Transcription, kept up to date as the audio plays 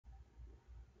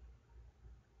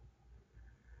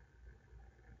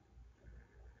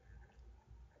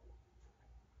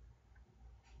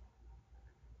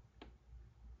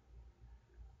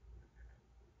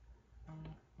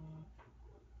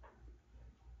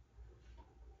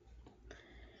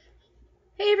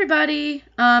Hey everybody,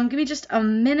 give me just a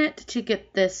minute to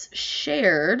get this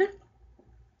shared.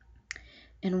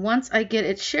 And once I get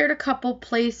it shared a couple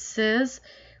places,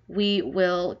 we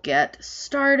will get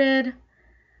started.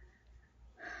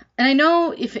 And I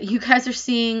know if you guys are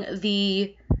seeing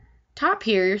the top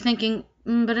here, you're thinking,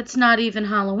 but it's not even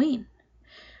Halloween.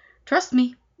 Trust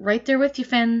me, right there with you,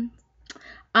 Finn.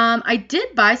 I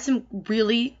did buy some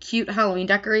really cute Halloween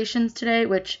decorations today,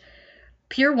 which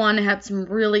Pier 1 had some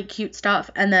really cute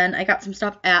stuff, and then I got some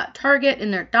stuff at Target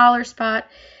in their dollar spot.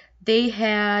 They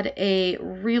had a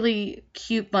really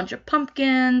cute bunch of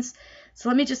pumpkins. So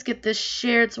let me just get this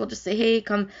shared. So we'll just say, hey,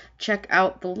 come check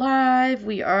out the live.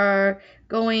 We are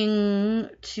going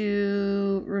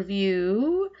to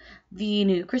review the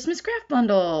new Christmas craft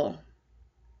bundle.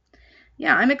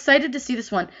 Yeah, I'm excited to see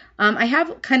this one. I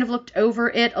have kind of looked over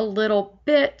it a little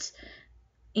bit.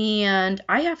 And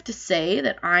I have to say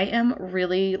that I am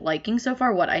really liking so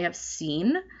far what I have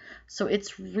seen. So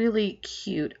it's really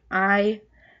cute. I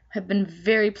have been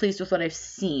very pleased with what I've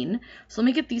seen. So let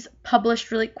me get these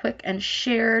published really quick and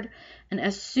shared. And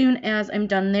as soon as I'm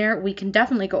done there, we can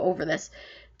definitely go over this.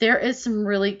 There is some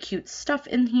really cute stuff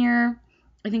in here.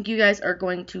 I think you guys are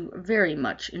going to very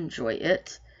much enjoy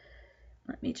it.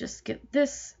 Let me just get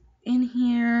this in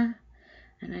here.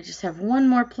 And I just have one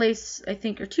more place, I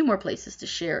think, or two more places to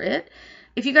share it.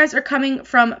 If you guys are coming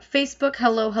from Facebook,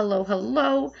 hello, hello,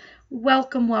 hello.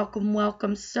 Welcome, welcome,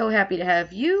 welcome. So happy to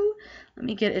have you. Let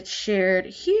me get it shared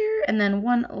here. And then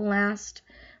one last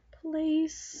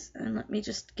place. And let me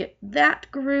just get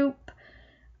that group.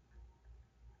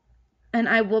 And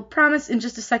I will promise in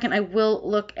just a second I will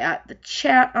look at the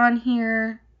chat on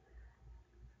here.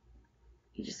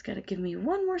 You just got to give me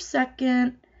one more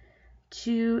second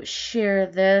to share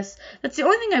this. That's the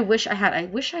only thing I wish I had. I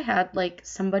wish I had like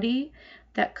somebody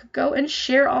that could go and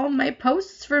share all my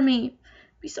posts for me.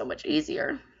 It'd be so much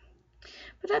easier.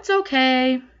 But that's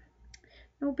okay.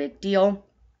 No big deal.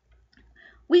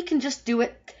 We can just do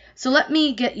it. So let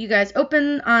me get you guys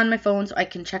open on my phone so I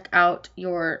can check out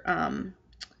your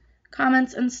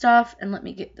comments and stuff. And let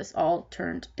me get this all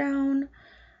turned down.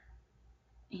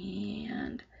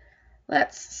 And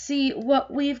let's see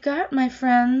what we've got, my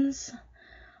friends.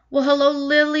 Well, hello,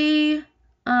 Lily,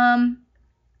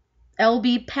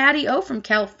 LB Patty O from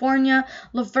California,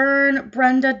 Laverne,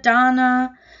 Brenda,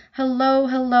 Donna. Hello,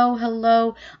 hello,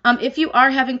 hello. If you are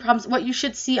having problems, what you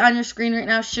should see on your screen right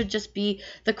now should just be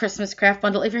the Christmas craft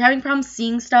bundle. If you're having problems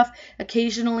seeing stuff,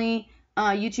 occasionally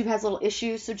YouTube has little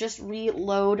issues, so just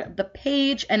reload the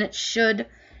page and it should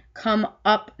come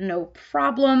up, no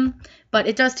problem, but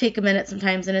it does take a minute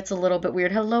sometimes and it's a little bit weird.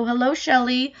 Hello, hello,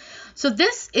 Shelly. So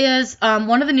this is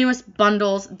one of the newest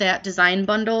bundles that Design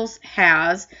Bundles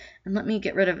has, and let me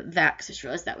get rid of that because I just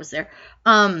realized that was there.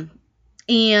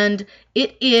 And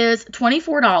it is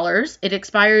 $24. It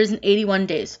expires in 81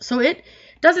 days, so it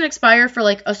doesn't expire for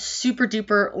like a super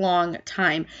duper long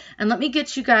time. And let me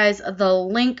get you guys the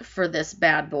link for this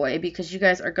bad boy because you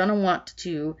guys are gonna want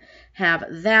to have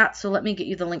that. So let me get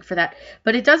you the link for that.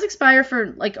 But it does expire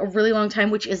for like a really long time,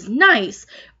 which is nice.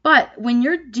 But when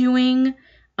you're doing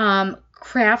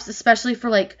crafts, especially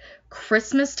for like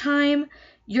Christmas time,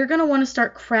 you're gonna want to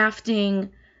start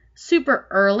crafting super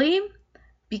early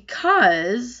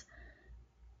because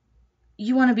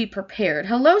you want to be prepared.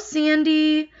 Hello,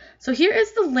 Sandy. So here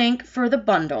is the link for the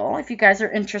bundle if you guys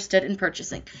are interested in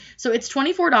purchasing. So it's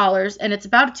 $24 and it's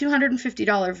about a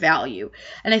 $250 value.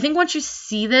 And I think once you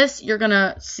see this, you're going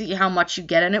to see how much you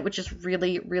get in it, which is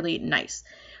really, really nice.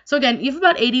 So again, you have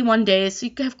about 81 days, so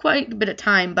you have quite a bit of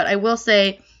time, but I will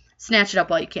say snatch it up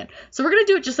while you can. So we're going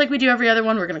to do it just like we do every other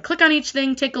one. We're going to click on each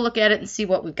thing, take a look at it, and see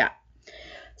what we've got.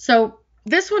 So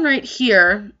this one right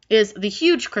here is the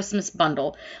huge Christmas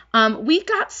bundle. We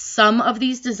got some of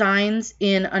these designs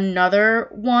in another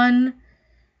one,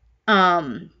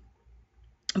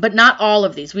 but not all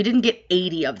of these. We didn't get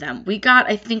 80 of them. We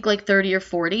got, I think, like 30 or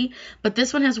 40, but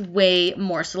this one has way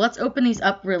more. So let's open these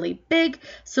up really big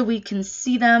so we can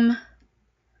see them.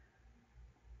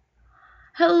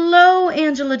 Hello,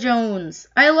 Angela Jones.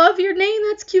 I love your name.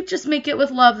 That's cute. Just make it with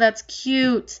love. That's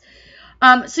cute.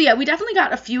 So yeah, we definitely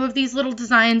got a few of these little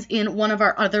designs in one of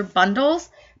our other bundles,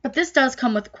 but this does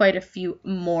come with quite a few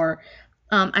more.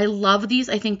 I love these.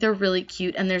 I think they're really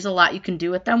cute, and there's a lot you can do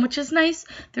with them, which is nice.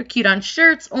 They're cute on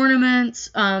shirts,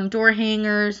 ornaments, door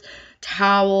hangers,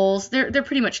 towels. They're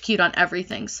pretty much cute on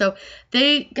everything. So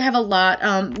they have a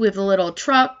lot. We have a little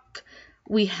truck.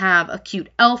 We have a cute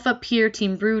elf up here,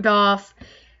 Team Rudolph.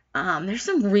 There's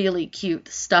some really cute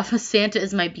stuff. Santa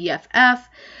is my BFF.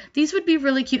 These would be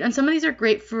really cute, and some of these are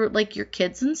great for like your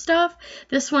kids and stuff.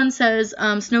 This one says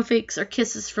snowflakes are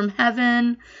kisses from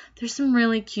heaven. There's some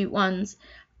really cute ones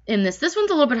in this. This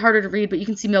one's a little bit harder to read, but you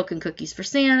can see milk and cookies for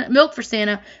Santa, milk for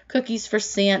Santa, cookies for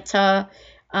Santa.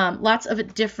 Lots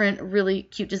of different really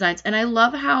cute designs, and I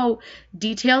love how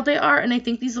detailed they are, and I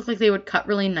think these look like they would cut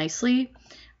really nicely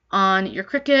on your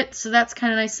Cricut, so that's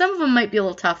kind of nice. Some of them might be a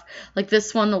little tough, like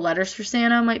this one, the letters for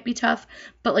Santa might be tough,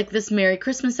 but like this Merry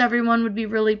Christmas everyone would be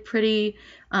really pretty.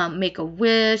 Make a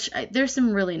Wish, there's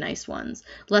some really nice ones.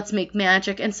 Let's Make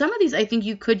Magic, and some of these I think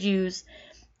you could use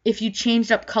if you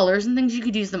changed up colors and things. You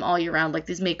could use them all year round, like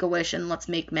these Make a Wish and Let's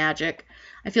Make Magic.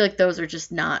 I feel like those are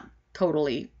just not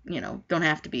totally, don't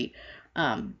have to be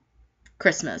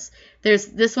Christmas.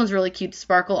 This one's really cute,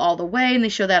 Sparkle All the Way, and they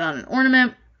show that on an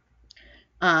ornament.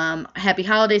 Happy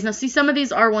Holidays. Now, see, some of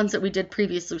these are ones that we did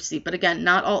previously, but again,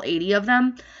 not all 80 of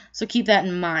them. So keep that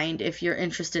in mind if you're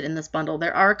interested in this bundle.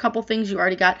 There are a couple things you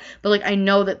already got, but like I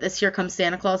know that this Here Comes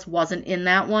Santa Claus wasn't in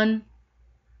that one.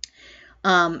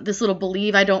 This little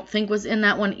Believe I don't think was in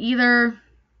that one either.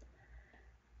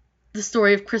 The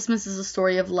Story of Christmas is a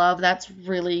Story of Love. That's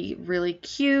really, really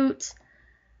cute.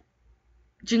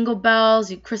 Jingle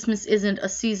Bells. Christmas isn't a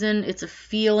season, it's a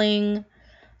feeling.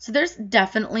 So there's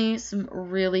definitely some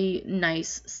really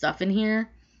nice stuff in here.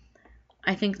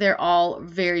 I think they're all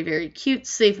very, very cute.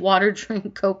 Safe Water,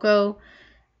 Drink Cocoa,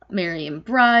 Merry and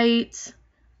Bright.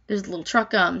 There's a little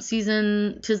truck,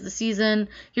 Season, 'Tis the Season.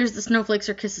 Here's the Snowflakes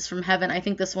or Kisses from Heaven. I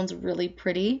think this one's really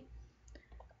pretty.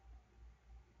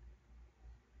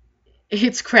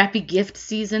 It's Crappy Gift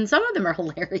Season. Some of them are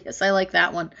hilarious. I like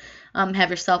that one.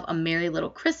 Have Yourself a Merry Little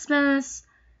Christmas.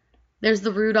 There's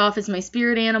the Rudolph is My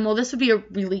Spirit Animal. This would be a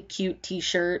really cute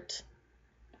t-shirt.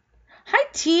 Hi,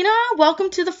 Tina. Welcome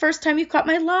to the first time you caught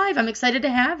my live. I'm excited to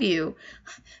have you.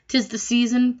 'Tis the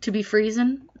season to be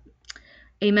freezing.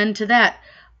 Amen to that.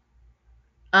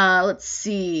 Let's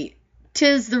see.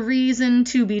 'Tis the reason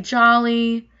to be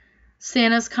jolly.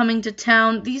 Santa's coming to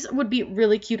town. These would be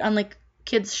really cute on like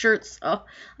kids' shirts. Oh,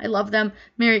 I love them.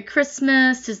 Merry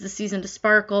Christmas. 'Tis the season to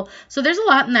sparkle. So there's a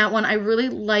lot in that one. I really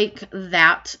like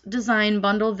that design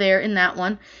bundle there in that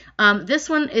one. This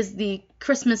one is the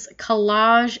Christmas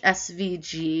Collage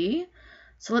SVG.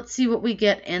 So let's see what we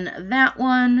get in that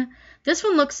one. This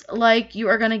one looks like you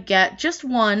are going to get just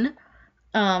one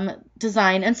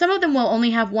design, and some of them will only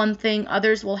have one thing,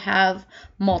 others will have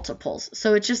multiples.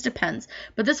 So it just depends.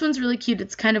 But this one's really cute.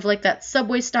 It's kind of like that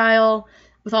Subway style,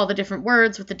 with all the different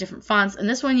words, with the different fonts. And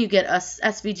this one you get a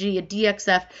SVG, a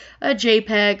DXF, a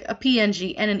JPEG, a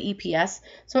PNG, and an EPS.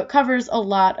 So it covers a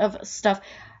lot of stuff.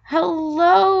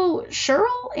 Hello,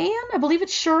 Cheryl, Ann? I believe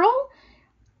it's Cheryl.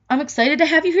 I'm excited to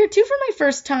have you here too for my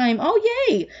first time. Oh,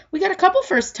 yay. We got a couple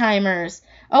first timers.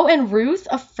 Oh, and Ruth,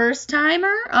 a first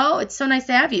timer. Oh, it's so nice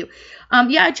to have you.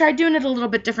 Yeah, I tried doing it a little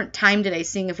bit different time today,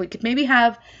 seeing if we could maybe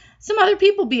have some other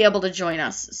people be able to join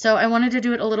us. So I wanted to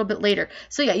do it a little bit later.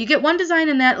 So yeah, you get one design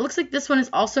in that. It looks like this one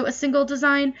is also a single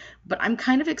design, but I'm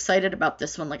kind of excited about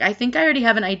this one. Like, I think I already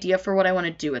have an idea for what I want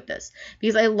to do with this,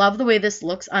 because I love the way this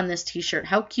looks on this t-shirt.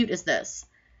 How cute is this?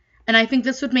 And I think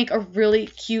this would make a really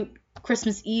cute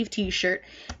Christmas Eve t-shirt.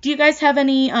 Do you guys have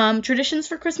any traditions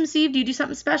for Christmas Eve? Do you do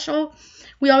something special?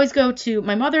 We always go to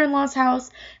my mother-in-law's house,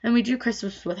 and we do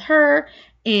Christmas with her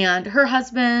and her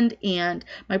husband and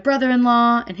my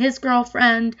brother-in-law and his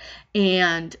girlfriend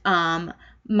and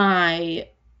my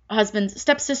husband's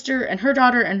stepsister and her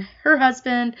daughter and her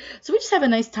husband. So we just have a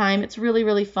nice time. It's really,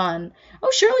 really fun.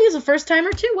 Oh, Shirley is a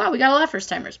first-timer too. Wow, we got a lot of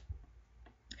first-timers.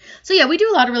 So yeah, we do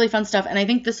a lot of really fun stuff, and I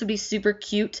think this would be super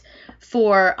cute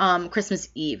for Christmas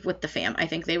Eve with the fam. I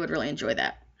think they would really enjoy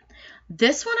that.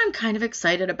 This one I'm kind of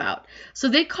excited about. So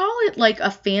they call it like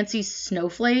a fancy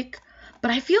snowflake,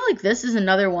 but I feel like this is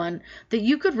another one that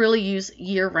you could really use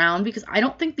year-round, because I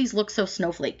don't think these look so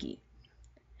snowflakey.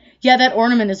 Yeah, that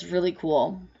ornament is really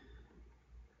cool.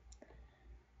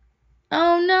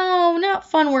 Oh no,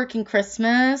 not Fun Working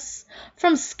Christmas.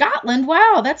 From Scotland.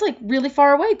 Wow, that's like really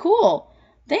far away. Cool.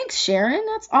 Thanks, Sharon.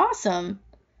 That's awesome.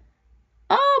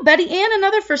 Oh, Betty Ann,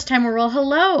 another first-timer. Well,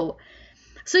 hello.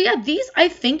 So yeah, these I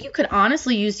think you could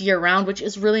honestly use year-round, which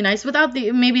is really nice, without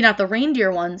the, maybe not the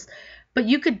reindeer ones, but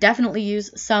you could definitely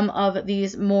use some of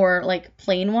these more like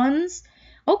plain ones.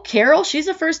 Oh, Carol, she's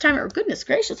a first-timer. Goodness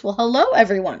gracious. Well, hello,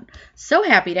 everyone. So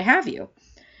happy to have you.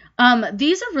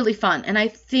 These are really fun, and I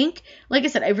think, like I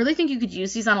said, I really think you could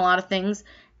use these on a lot of things,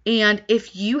 And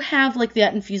if you have like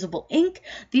that infusible ink,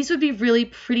 these would be really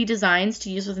pretty designs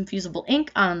to use with infusible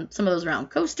ink on some of those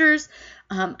round coasters.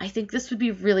 I think this would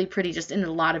be really pretty just in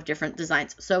a lot of different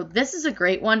designs. So this is a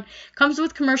great one. Comes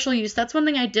with commercial use. That's one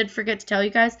thing I did forget to tell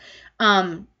you guys.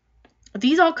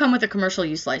 These all come with a commercial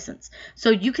use license.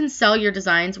 So you can sell your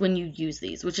designs when you use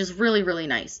these, which is really, really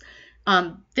nice.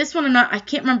 This one I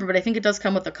can't remember, but I think it does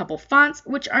come with a couple fonts,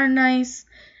 which are nice.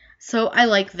 So I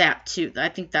like that too. I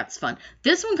think that's fun.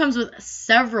 This one comes with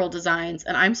several designs,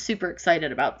 and I'm super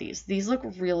excited about these. These look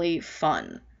really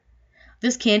fun.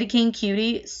 This Candy Cane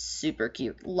Cutie, super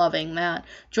cute. Loving that.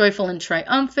 Joyful and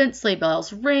Triumphant, Sleigh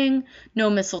Bells Ring, No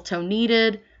Mistletoe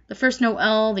Needed. The First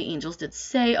Noel, The Angels Did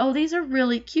Say. Oh, these are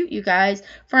really cute, you guys.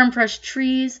 Farm Fresh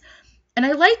Trees. And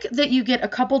I like that you get a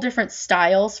couple different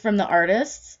styles from the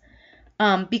artists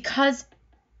because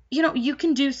you know, you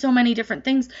can do so many different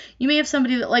things. You may have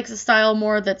somebody that likes a style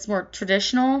that's more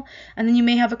traditional, and then you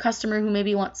may have a customer who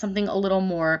maybe wants something a little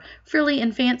more frilly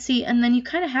and fancy, and then you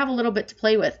kind of have a little bit to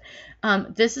play with.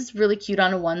 This is really cute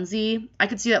on a onesie. I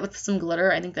could see that with some glitter.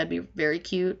 I think that'd be very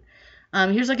cute.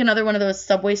 Here's like another one of those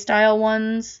Subway style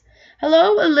ones.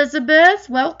 Hello, Elizabeth.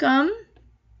 Welcome.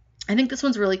 I think this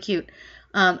one's really cute.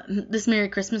 This Merry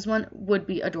Christmas one would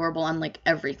be adorable on like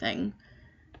everything.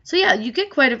 So yeah, you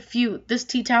get quite a few. This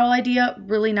tea towel idea,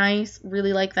 really nice.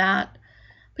 Really like that.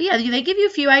 But yeah, they give you a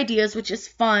few ideas, which is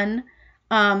fun.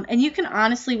 And you can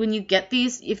honestly, when you get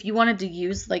these, if you wanted to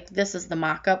use like this as the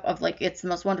mock-up of like it's the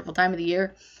most wonderful time of the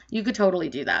year, you could totally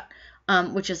do that,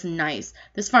 which is nice.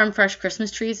 This Farm Fresh Christmas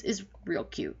trees is real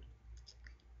cute.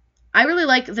 I really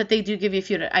like that they do give you a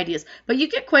few ideas, but you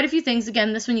get quite a few things.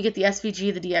 Again, this one you get the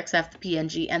SVG, the DXF, the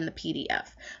PNG, and the PDF.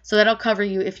 So that'll cover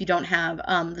you if you don't have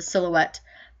the Silhouette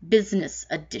Business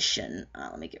Edition.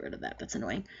 Let me get rid of that. That's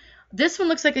annoying. This one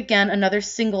looks like, again, another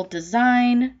single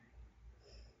design.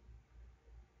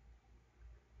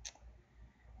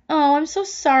 Oh, I'm so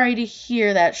sorry to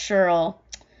hear that, Cheryl.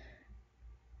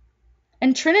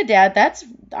 And Trinidad,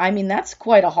 that's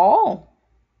quite a haul.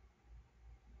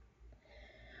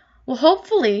 Well,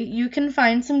 hopefully you can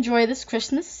find some joy this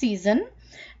Christmas season,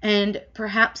 and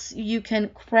perhaps you can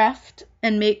craft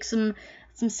and make some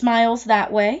smiles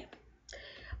that way.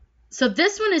 So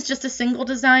this one is just a single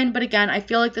design, but again, I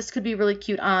feel like this could be really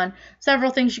cute on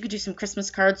several things. You could do some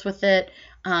Christmas cards with it,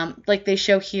 like they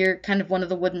show here, kind of one of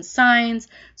the wooden signs.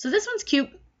 So this one's cute,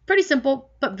 pretty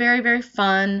simple, but very, very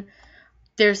fun.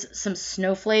 There's some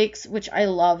snowflakes, which I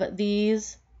love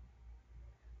these.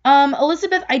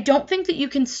 Elizabeth, I don't think that you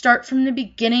can start from the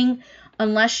beginning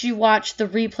unless you watch the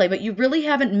replay, but you really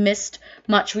haven't missed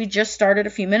much. We just started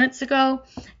a few minutes ago.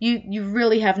 You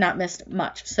really have not missed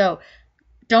much. So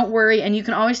don't worry, and you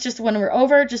can always just, when we're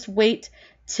over, just wait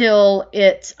till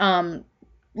it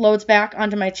loads back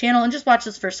onto my channel and just watch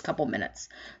this first couple minutes.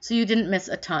 So you didn't miss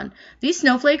a ton. These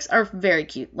snowflakes are very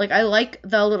cute. Like, I like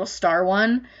the little star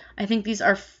one. I think these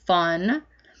are fun.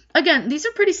 Again, these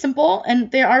are pretty simple,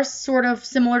 and they are sort of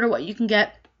similar to what you can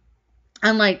get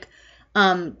on, like,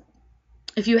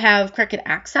 if you have Cricut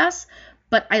Access.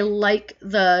 But I like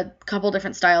the couple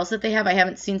different styles that they have. I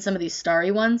haven't seen some of these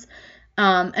starry ones.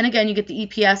 And again, you get the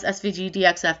EPS, SVG,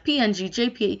 DXF,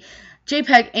 PNG,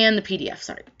 JPEG, and the PDF.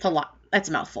 Sorry, it's a lot. That's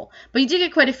a mouthful. But you do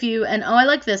get quite a few. And oh, I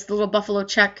like this, the little buffalo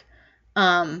check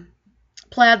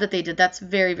plaid that they did. That's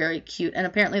very, very cute. And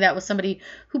apparently that was somebody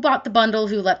who bought the bundle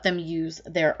who let them use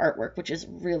their artwork, which is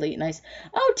really nice.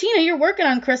 Oh, Tina, you're working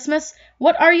on Christmas.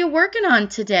 What are you working on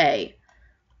today?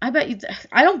 I bet you,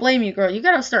 I don't blame you, girl. You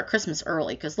got to start Christmas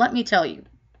early, because let me tell you,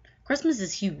 Christmas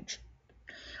is huge.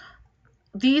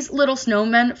 These little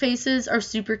snowman faces are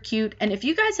super cute. And if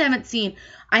you guys haven't seen,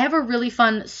 I have a really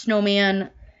fun snowman.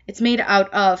 It's made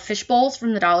out of fish bowls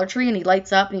from the Dollar Tree, and he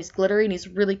lights up, and he's glittery, and he's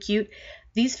really cute.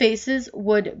 These faces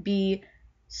would be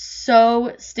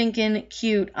so stinking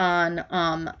cute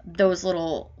on those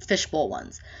little fishbowl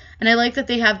ones. And I like that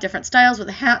they have different styles with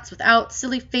the hats, without,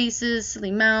 silly faces,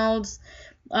 silly mouths,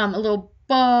 a little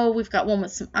bow. We've got one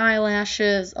with some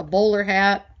eyelashes, a bowler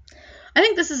hat. I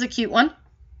think this is a cute one.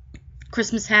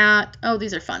 Christmas hat. Oh,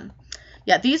 these are fun.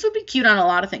 Yeah, these would be cute on a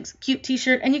lot of things. Cute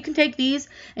t-shirt, and you can take these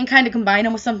and kind of combine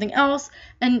them with something else.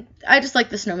 And I just like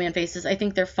the snowman faces. I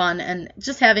think they're fun, and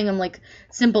just having them like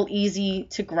simple, easy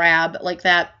to grab like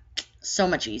that, so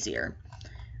much easier.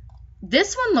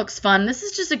 This one looks fun. This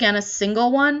is just, again, a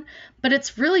single one, but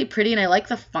it's really pretty, and I like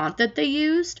the font that they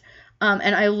used.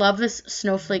 And I love this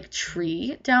snowflake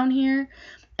tree down here.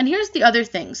 And here's the other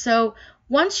thing. So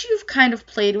once you've kind of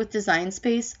played with Design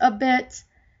Space a bit,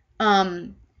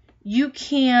 you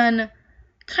can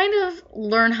kind of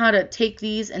learn how to take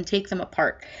these and take them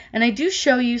apart. And I do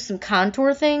show you some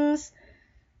contour things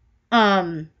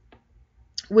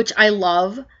which I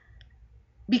love.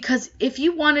 Because if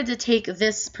you wanted to take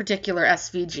this particular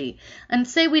SVG and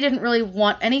say we didn't really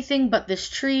want anything but this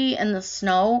tree and the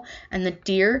snow and the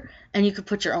deer, and you could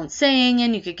put your own saying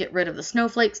in, you could get rid of the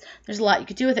snowflakes. There's a lot you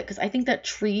could do with it because I think that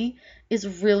tree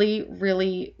is really,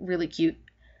 really, really cute.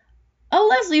 Oh,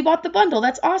 Leslie, you bought the bundle.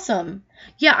 That's awesome.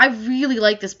 Yeah, I really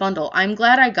like this bundle. I'm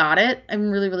glad I got it. I'm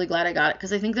really, really glad I got it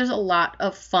because I think there's a lot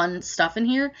of fun stuff in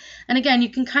here. And again, you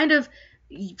can kind of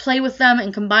play with them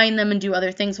and combine them and do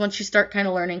other things once you start kind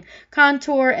of learning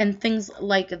contour and things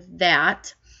like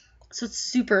that. So it's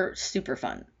super, super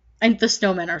fun. And the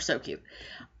snowmen are so cute.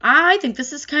 I think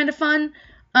this is kind of fun.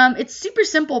 It's super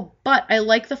simple, but I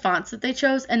like the fonts that they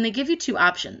chose, and they give you two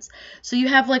options. So you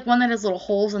have like one that has little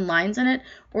holes and lines in it,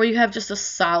 or you have just a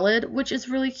solid, which is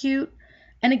really cute.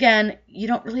 And again, you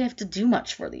don't really have to do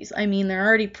much for these. I mean, they're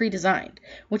already pre-designed,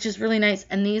 which is really nice,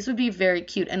 and these would be very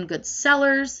cute and good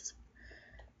sellers.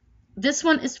 This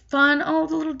one is fun. Oh,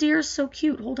 the little deer is so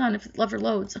cute. Hold on, if it ever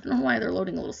loads. I don't know why they're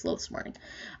loading a little slow this morning.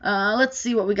 Let's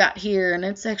see what we got here, and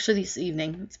it's actually this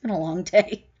evening. It's been a long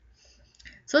day.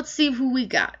 So let's see who we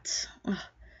got. Ugh,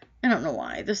 I don't know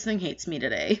why. This thing hates me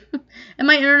today. And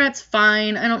my internet's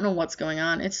fine. I don't know what's going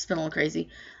on. It's just been a little crazy.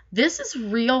 This is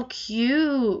real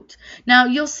cute. Now,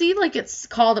 you'll see like it's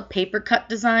called a paper cut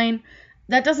design.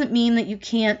 That doesn't mean that you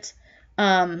can't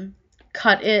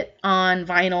cut it on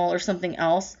vinyl or something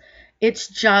else. It's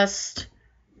just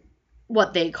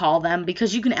what they call them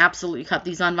because you can absolutely cut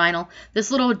these on vinyl.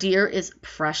 This little deer is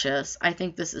precious. I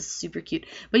think this is super cute.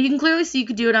 But you can clearly see you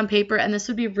could do it on paper, and this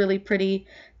would be really pretty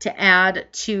to add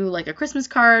to like a Christmas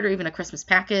card or even a Christmas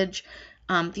package.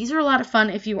 These are a lot of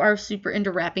fun if you are super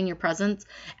into wrapping your presents.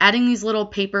 Adding these little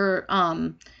paper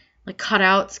like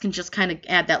cutouts can just kind of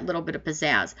add that little bit of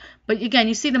pizzazz. But again,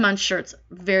 you see them on shirts.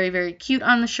 Very, very cute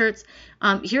on the shirts.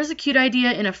 Here's a cute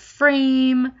idea in a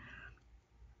frame.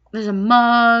 There's a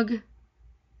mug.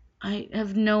 I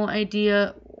have no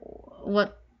idea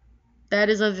what that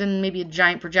is other than maybe a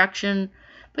giant projection.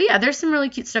 But yeah, there's some really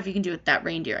cute stuff you can do with that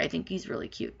reindeer. I think he's really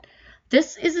cute.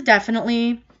 This is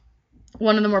definitely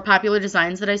one of the more popular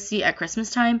designs that I see at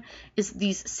Christmas time is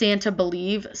these Santa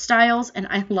Believe styles, and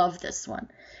I love this one.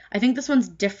 I think this one's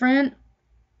different,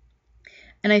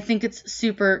 and I think it's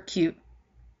super cute.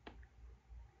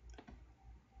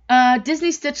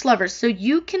 Disney Stitch lovers. So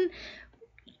you can...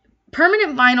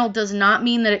 Permanent vinyl does not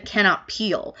mean that it cannot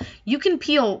peel. You can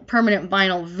peel permanent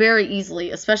vinyl very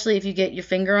easily, especially if you get your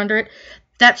finger under it.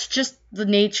 That's just the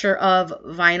nature of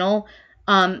vinyl.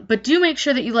 But do make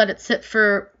sure that you let it sit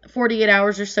for 48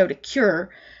 hours or so to cure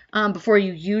before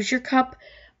you use your cup.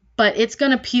 But it's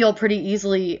going to peel pretty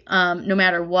easily no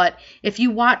matter what. If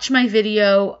you watch my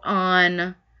video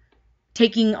on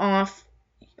taking off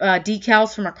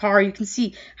decals from a car, you can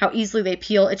see how easily they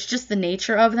peel. It's just the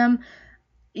nature of them.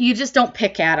 You just don't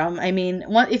pick at them. I mean,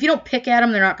 if you don't pick at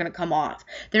them, they're not going to come off.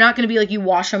 They're not going to be like you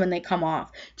wash them and they come off.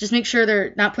 Just make sure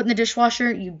they're not put in the dishwasher.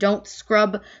 You don't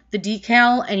scrub the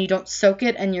decal and you don't soak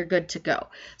it and you're good to go.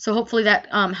 So hopefully that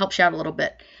helps you out a little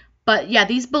bit. But yeah,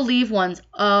 these Believe ones,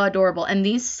 adorable. And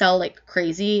these sell like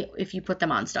crazy if you put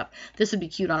them on stuff. This would be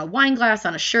cute on a wine glass,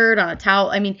 on a shirt, on a towel.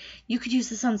 I mean, you could use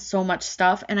this on so much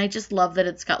stuff. And I just love that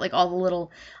it's got like all the little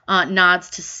nods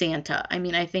to Santa. I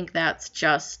mean, I think that's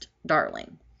just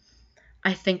darling.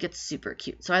 I think it's super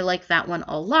cute. So I like that one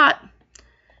a lot.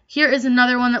 Here is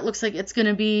another one that looks like it's going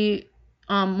to be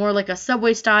more like a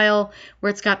Subway style where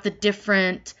it's got the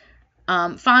different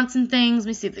fonts and things. Let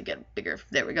me see if they get bigger.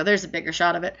 There we go. There's a bigger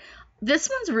shot of it. This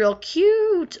one's real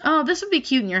cute. Oh, this would be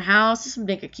cute in your house. This would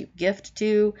make a cute gift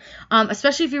too.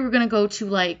 Especially if you were going to go to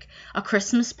like a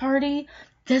Christmas party.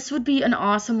 This would be an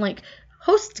awesome like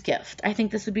host gift. I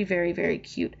think this would be very, very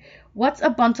cute. What's a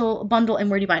bundle and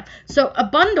where do you buy them? So a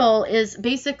bundle is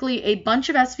basically a bunch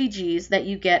of SVGs that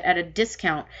you get at a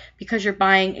discount because you're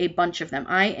buying a bunch of them.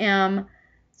 I am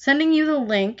sending you the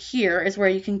link. Here is where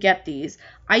you can get these.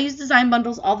 I use design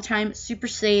bundles all the time. Super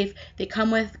safe. They come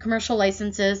with commercial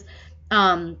licenses,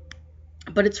 but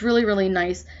it's really, really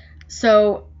nice.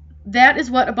 So that is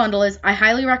what a bundle is. I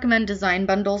highly recommend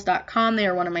designbundles.com. They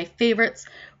are one of my favorites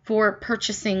for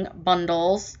purchasing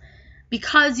bundles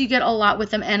because you get a lot with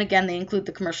them, and again, they include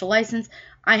the commercial license.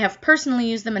 I have personally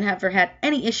used them and have never had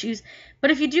any issues,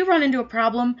 but if you do run into a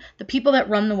problem, the people that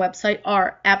run the website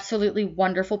are absolutely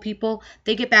wonderful people.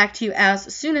 They get back to you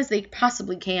as soon as they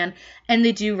possibly can, and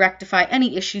they do rectify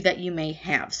any issue that you may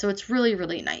have, so it's really,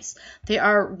 really nice. They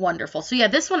are wonderful. So yeah,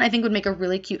 this one I think would make a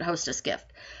really cute hostess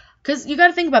gift, because you got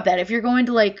to think about that. If you're going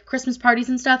to like Christmas parties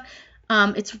and stuff,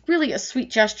 it's really a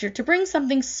sweet gesture to bring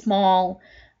something small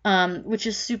which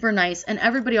is super nice. And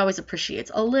everybody always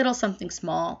appreciates a little something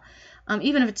small,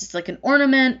 even if it's just like an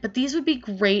ornament. But these would be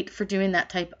great for doing that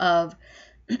type of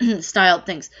styled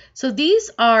things. So these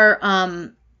are,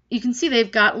 you can see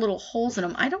they've got little holes in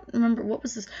them. I don't remember, what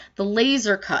was this? The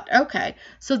laser cut. Okay.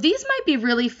 So these might be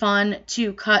really fun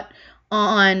to cut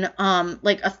on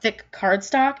like a thick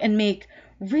cardstock and make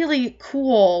really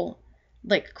cool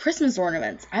like Christmas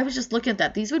ornaments. I was just looking at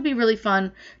that. These would be really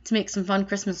fun to make some fun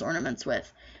Christmas ornaments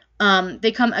with.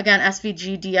 They come, again,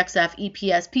 SVG, DXF,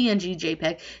 EPS, PNG,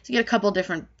 JPEG. So you get a couple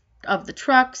different of the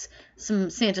trucks, some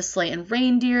Santa sleigh and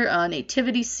reindeer,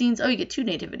 nativity scenes. Oh, you get 2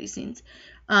 nativity scenes.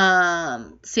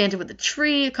 Santa with a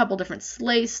tree, a couple different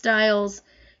sleigh styles.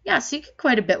 Yeah, so you get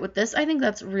quite a bit with this. I think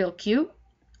that's real cute.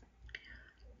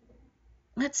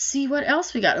 Let's see what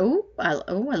else we got. Oh,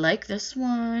 I like this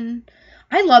one.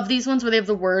 I love these ones where they have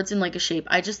the words in like a shape.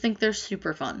 I just think they're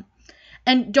super fun.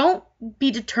 And don't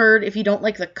be deterred if you don't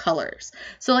like the colors.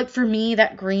 So like for me,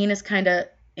 that green is kind of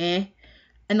eh,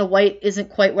 and the white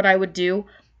isn't quite what I would do.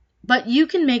 But you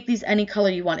can make these any color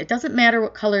you want. It doesn't matter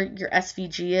what color your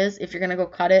SVG is. If you're going to go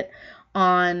cut it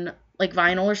on like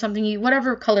vinyl or something,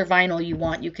 whatever color vinyl you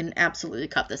want, you can absolutely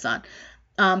cut this on.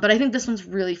 But I think this one's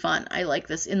really fun. I like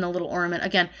this in the little ornament.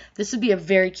 Again, this would be a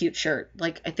very cute shirt.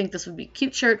 Like, I think this would be a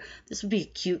cute shirt. This would be a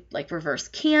cute, like, reverse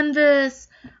canvas,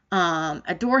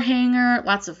 a door hanger.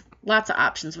 Lots of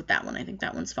options with that one. I think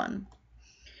that one's fun.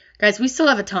 Guys, we still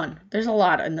have a ton. There's a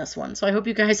lot in this one. So I hope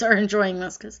you guys are enjoying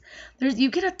this because you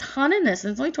get a ton in this.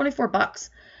 And it's only 24 bucks.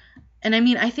 And I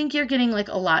mean, I think you're getting, like,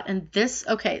 a lot. And this,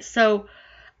 okay, so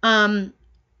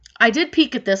I did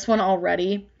peek at this one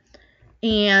already.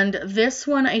 And this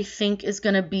one, I think, is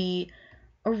going to be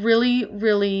a really,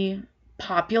 really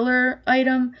popular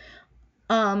item.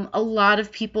 A lot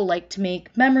of people like to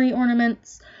make memory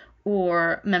ornaments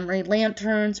or memory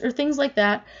lanterns or things like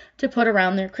that to put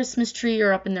around their Christmas tree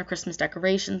or up in their Christmas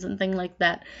decorations and things like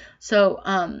that. So,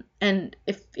 and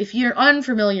if you're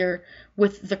unfamiliar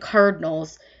with the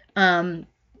cardinals,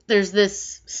 there's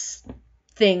this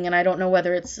thing, and I don't know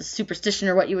whether it's a superstition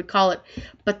or what you would call it,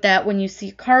 but that when you see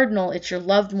a cardinal, it's your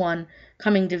loved one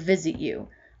coming to visit you.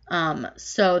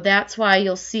 So that's why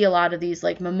you'll see a lot of these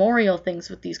like memorial things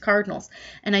with these cardinals.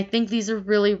 And I think these are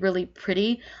really, really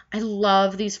pretty. I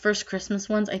love these first Christmas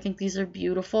ones. I think these are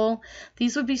beautiful.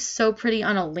 These would be so pretty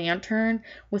on a lantern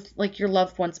with like your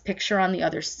loved one's picture on the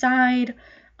other side.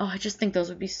 Oh, I just think those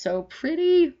would be so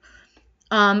pretty.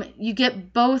 You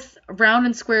get both round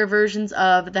and square versions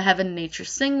of the Heaven and Nature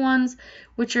Sing ones,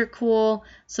 which are cool.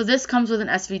 So this comes with an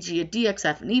SVG, a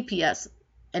DXF, an EPS,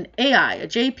 an AI, a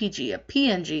JPG, a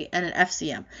PNG, and an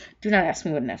FCM. Do not ask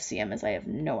me what an FCM is. I have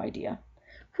no idea.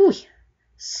 Whew,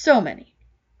 so many.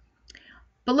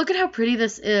 But look at how pretty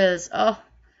this is. Oh,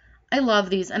 I love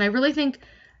these. And I really think,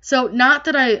 so not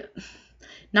that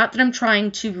I'm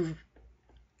trying to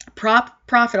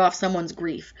profit off someone's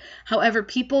grief. However,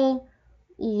 people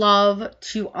love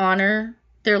to honor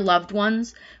their loved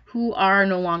ones who are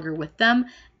no longer with them.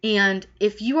 And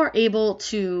if you are able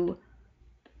to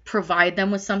provide them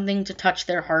with something to touch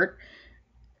their heart,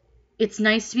 it's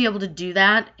nice to be able to do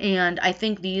that. And I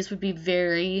think these would be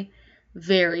very,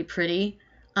 very pretty.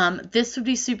 This would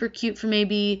be super cute for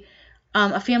maybe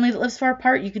a family that lives far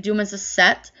apart. You could do them as a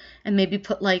set and maybe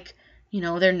put like,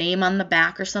 their name on the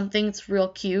back or something. It's real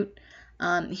cute.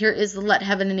 Here is the Let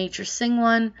Heaven and Nature Sing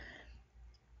one.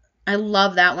 I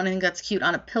love that one. I think that's cute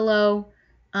on a pillow.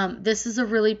 This is a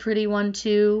really pretty one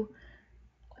too.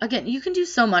 Again, you can do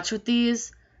so much with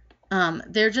these.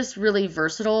 They're just really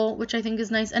versatile, which I think is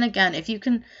nice. And again, if you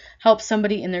can help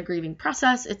somebody in their grieving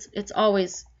process, it's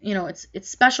always, it's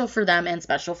special for them and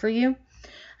special for you.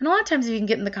 And a lot of times if you can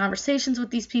get in the conversations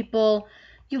with these people,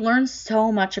 you learn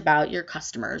so much about your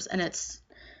customers. And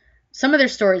some of their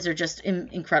stories are just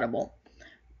incredible.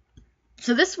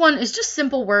 So this one is just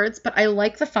simple words, but I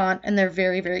like the font and they're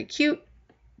very, very cute.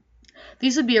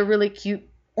 These would be a really cute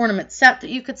ornament set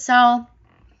that you could sell.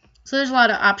 So there's a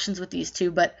lot of options with these too,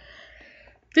 but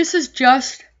this is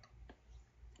just,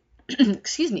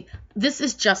 excuse me, this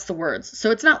is just the words. So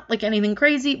it's not like anything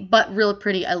crazy, but real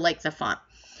pretty. I like the font.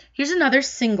 Here's another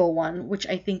single one, which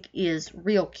I think is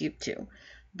real cute too.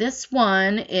 This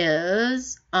one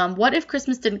is, what if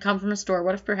Christmas didn't come from a store?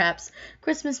 What if perhaps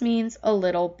Christmas means a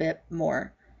little bit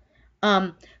more?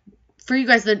 For you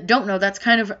guys that don't know, that's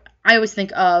kind of, I always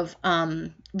think of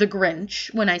the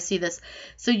Grinch when I see this.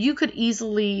 So you could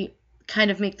easily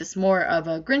kind of make this more of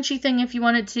a Grinchy thing if you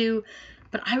wanted to.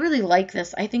 But I really like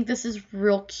this. I think this is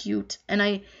real cute. And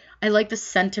I like the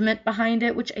sentiment behind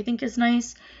it, which I think is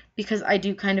nice. because I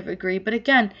do kind of agree. But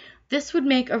again, this would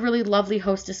make a really lovely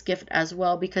hostess gift as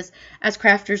well, because as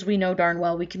crafters, we know darn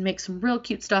well we can make some real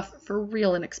cute stuff for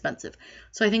real inexpensive.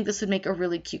 So I think this would make a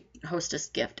really cute hostess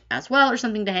gift as well, or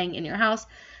something to hang in your house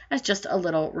as just a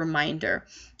little reminder.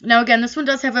 Now again, this one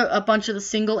does have a bunch of the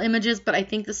single images, but I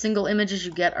think the single images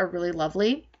you get are really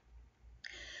lovely.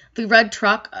 The red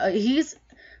truck,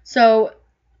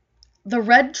 the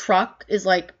red truck is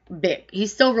like big.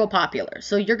 He's still real popular.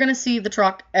 So you're going to see the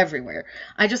truck everywhere.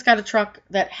 I just got a truck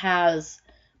that has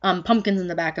pumpkins in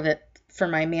the back of it for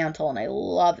my mantle, and I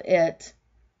love it.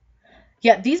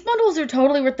 Yeah, these bundles are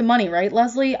totally worth the money, right,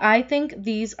 Leslie? I think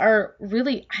these are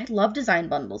really, I love design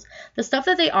bundles. The stuff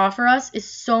that they offer us is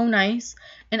so nice,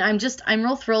 and I'm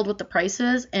real thrilled with the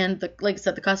prices, and like I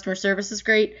said, the customer service is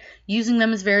great. Using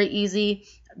them is very easy.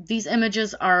 These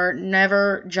images are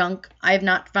never junk. I have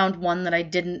not found one that I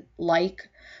didn't like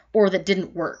or that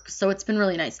didn't work. So it's been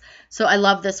really nice. So I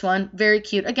love this one. Very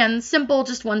cute. Again, simple,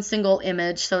 just one single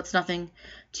image, so it's nothing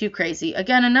too crazy.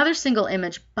 Again, another single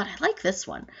image, but I like this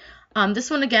one. This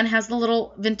one, again, has the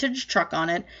little vintage truck on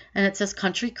it, and it says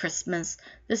Country Christmas.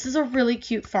 This is a really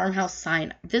cute farmhouse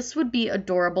sign. This would be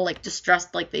adorable, like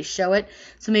distressed like they show it.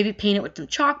 So maybe paint it with some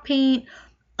chalk paint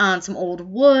on some old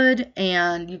wood,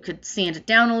 and you could sand it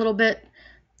down a little bit.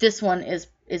 This one is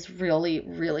really,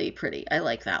 really pretty. I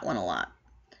like that one a lot.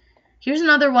 Here's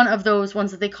another one of those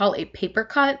ones that they call a paper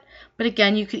cut, but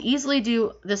again, you could easily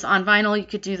do this on vinyl. You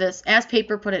could do this as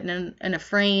paper, put it in a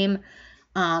frame.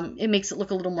 It makes it look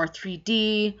a little more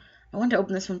 3D. I wanted to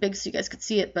open this one big so you guys could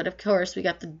see it, but of course we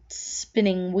got the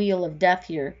spinning wheel of death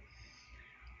here.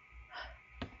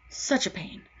 Such a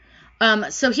pain.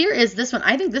 So here is this one.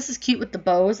 I think this is cute with the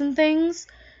bows and things.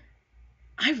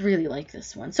 I really like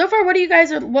this one. So far, what do you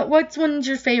guys what's one's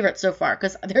your favorite so far?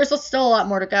 Because there's still a lot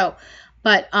more to go.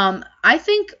 But I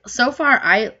think so far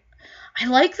I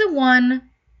like the one.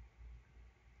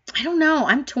 I don't know.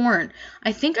 I'm torn.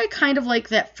 I think I kind of like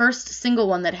that first single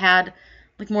one that had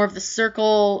like more of the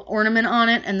circle ornament on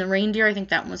it and the reindeer. I think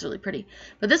that one was really pretty.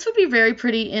 But this would be very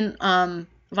pretty in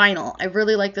vinyl. I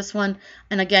really like this one.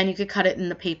 And again, you could cut it in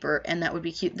the paper and that would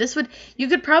be cute. You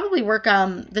could probably work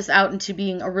this out into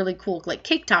being a really cool like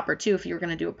cake topper too if you were going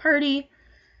to do a party.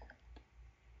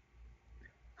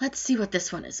 Let's see what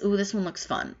this one is. Ooh, this one looks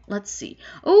fun. Let's see.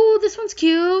 Oh, this one's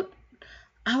cute.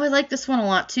 Oh, I like this one a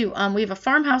lot too. We have a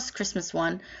farmhouse Christmas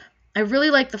one. I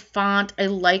really like the font. I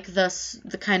like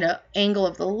the kind of angle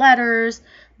of the letters.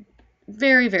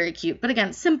 Very, very cute. But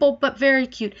again, simple but very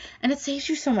cute. And it saves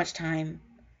you so much time.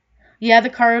 Yeah,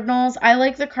 the cardinals. I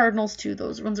like the cardinals too.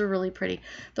 Those ones are really pretty.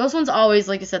 Those ones always,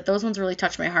 like I said, those ones really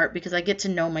touch my heart because I get to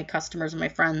know my customers and my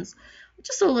friends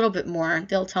just a little bit more.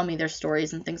 They'll tell me their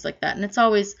stories and things like that. And it's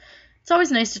always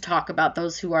nice to talk about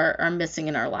those who are missing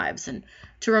in our lives and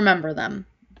to remember them.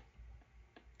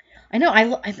 I know,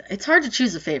 it's hard to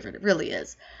choose a favorite. It really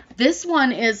is. This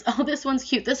one is, oh, this one's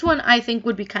cute. This one I think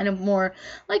would be kind of more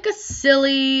like a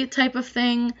silly type of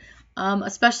thing,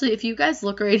 especially if you guys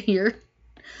look right here.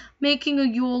 Making a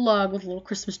Yule log with a little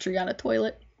Christmas tree on a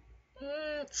toilet.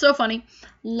 So funny.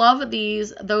 Love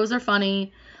these. Those are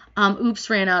funny. Oops,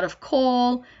 ran out of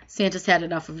coal. Santa's had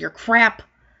enough of your crap.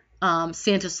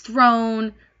 Santa's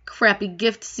throne. Crappy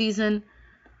gift season.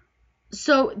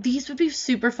 So these would be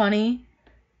super funny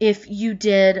if you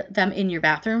did them in your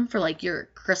bathroom for like your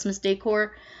Christmas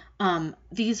decor.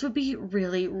 These would be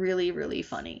really, really, really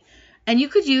funny. And you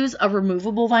could use a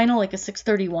removable vinyl like a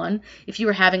 631 if you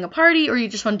were having a party or you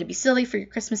just wanted to be silly for your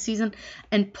Christmas season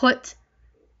and put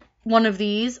one of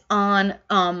these on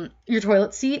your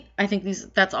toilet seat. I think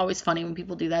that's always funny when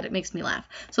people do that. It makes me laugh.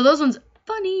 So those ones,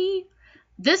 funny.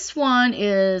 This one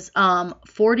is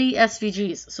 40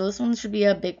 SVGs. So this one should be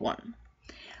a big one.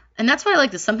 And that's why I like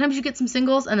this. Sometimes you get some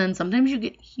singles and then sometimes you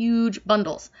get huge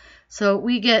bundles. So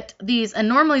we get these, and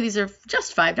normally these are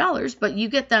just $5, but you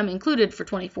get them included for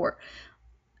 $24.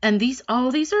 And these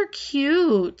are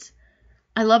cute.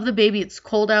 I love the baby. It's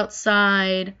cold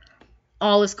outside.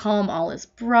 All is calm, all is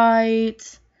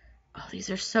bright. Oh, these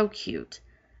are so cute.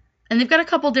 And they've got a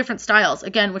couple different styles,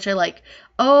 again, which I like.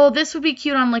 Oh, this would be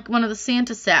cute on like one of the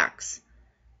Santa sacks.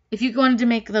 If you wanted to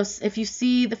make those, if you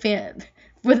see the fan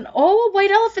with an,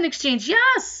 white elephant exchange,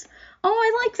 yes. Oh,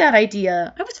 I like that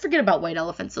idea. I always forget about white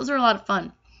elephants. Those are a lot of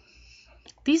fun.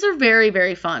 These are very,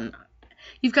 very fun.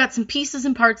 You've got some pieces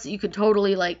and parts that you could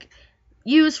totally like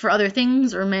use for other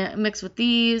things or mix with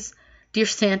these. Dear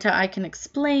Santa, I can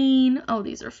explain. Oh,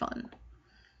 these are fun.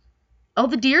 Oh,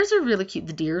 the deers are really cute.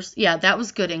 The deers. Yeah, that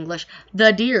was good English.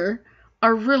 The deer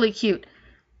are really cute.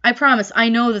 I promise, I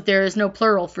know that there is no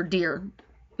plural for deer.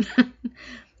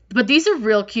 But these are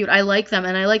real cute. I like them.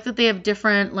 And I like that they have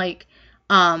different, like,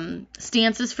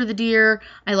 stances for the deer.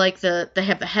 I like they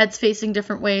have the heads facing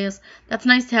different ways. That's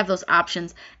nice to have those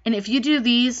options. And if you do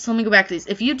these, so let me go back to these.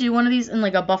 If you do one of these in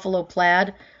like a buffalo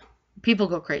plaid, people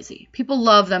go crazy. People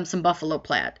love them some buffalo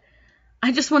plaid.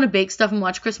 I just want to bake stuff and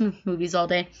watch Christmas movies all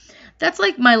day. That's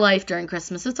like my life during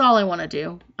Christmas. It's all I want to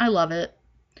do. I love it.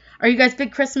 Are you guys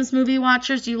big Christmas movie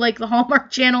watchers? Do you like the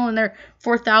Hallmark Channel and their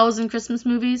 4,000 Christmas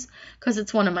movies? Because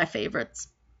it's one of my favorites.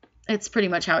 It's pretty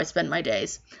much how I spend my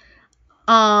days.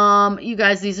 You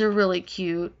guys, these are really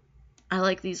cute. I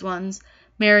like these ones.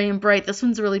 Merry and Bright. This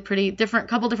one's really pretty.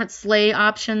 Couple different sleigh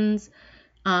options.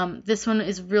 This one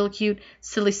is real cute.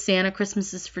 Silly Santa,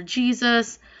 Christmas is for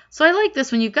Jesus. So I like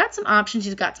this one. You've got some options.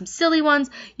 You've got some silly ones.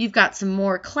 You've got some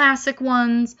more classic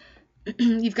ones.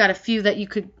 You've got a few that you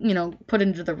could, put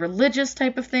into the religious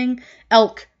type of thing.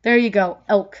 Elk. There you go.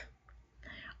 Elk.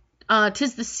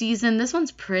 'Tis the Season. This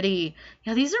one's pretty.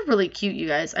 Yeah, these are really cute, you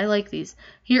guys. I like these.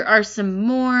 Here are some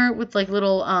more with like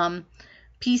little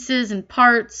pieces and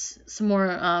parts. Some more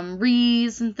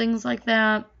wreaths and things like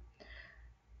that.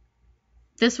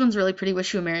 This one's really pretty.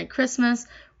 Wish You a Merry Christmas.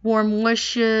 Warm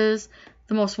Wishes.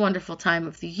 The Most Wonderful Time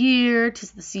of the Year.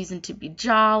 'Tis the Season to be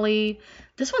Jolly.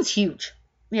 This one's huge.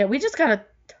 Yeah, we just gotta...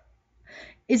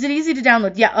 Is it easy to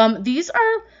download? Yeah, these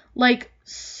are like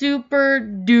super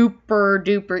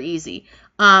duper easy.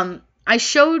 I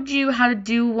showed you how to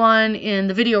do one in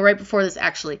the video right before this,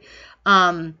 actually.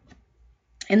 In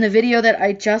the video that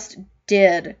I just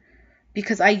did,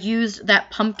 because I used that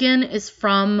pumpkin is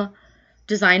from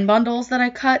design bundles that I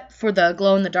cut for the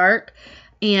glow in the dark.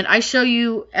 And I show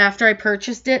you after I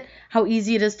purchased it how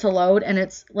easy it is to load, and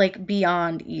it's like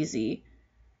beyond easy.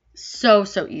 So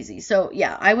easy. So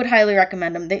yeah, I would highly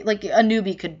recommend them. They, like, a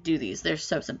newbie could do these. They're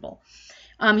so simple.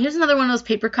 Here's another one of those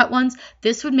paper cut ones.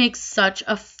 This would make such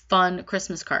a fun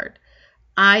Christmas card.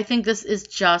 I think this is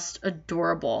just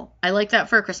adorable. I like that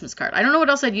for a Christmas card. I don't know what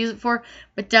else I'd use it for,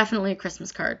 but definitely a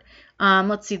Christmas card.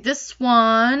 Let's see. This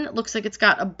one looks like it's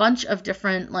got a bunch of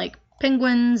different like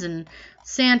penguins and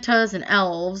Santas and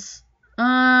elves.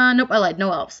 Nope, I lied.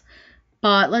 No elves.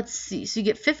 But let's see. So you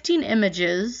get 15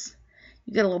 images.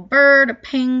 You get a little bird, a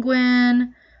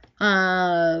penguin,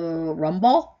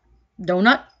 rumball,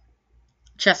 donut,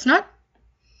 chestnut,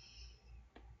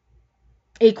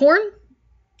 acorn.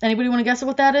 Anybody want to guess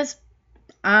what that is?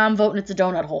 I'm voting it's a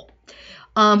donut hole.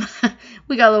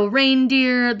 We got a little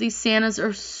reindeer. These Santas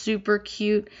are super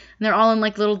cute. And they're all in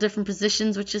like little different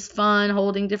positions, which is fun,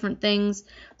 holding different things.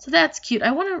 So that's cute.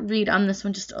 I want to read on this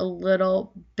one just a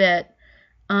little bit.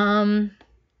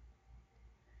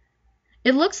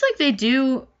 It looks like they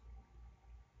do...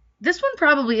 This one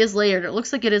probably is layered. It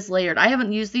looks like it is layered. I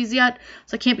haven't used these yet,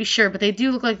 so I can't be sure. But they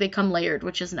do look like they come layered,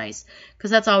 which is nice.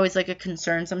 Because that's always like a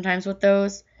concern sometimes with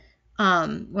those.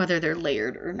 Whether they're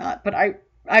layered or not. But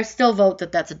I still vote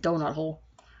that that's a donut hole.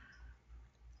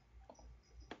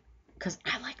 Because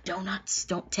I like donuts.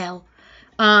 Don't tell.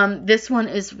 This one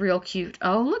is real cute.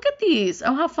 Oh, look at these.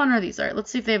 Oh, how fun are these? All right,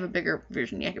 let's see if they have a bigger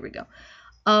version. Yeah, here we go.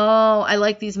 Oh, I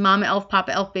like these Mama Elf,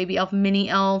 Papa Elf, Baby Elf, Mini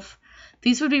Elf.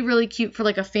 These would be really cute for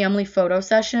like a family photo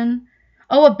session.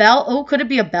 Oh, a bell. Oh, could it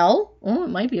be a bell? Oh, it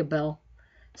might be a bell.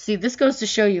 See, this goes to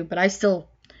show you, but I still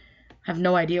have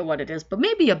no idea what it is. But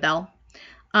maybe a bell.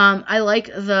 I like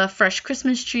the fresh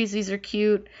Christmas trees. These are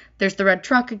cute. There's the red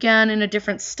truck again in a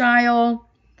different style.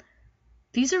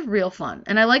 These are real fun.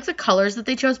 And I like the colors that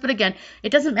they chose. But again,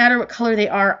 it doesn't matter what color they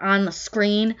are on the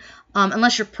screen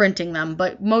unless you're printing them.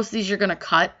 But most of these you're going to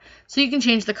cut. So you can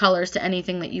change the colors to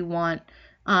anything that you want.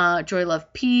 Joy,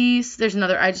 Love, Peace. There's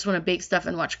another I Just Want to Bake Stuff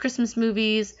and Watch Christmas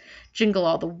Movies. Jingle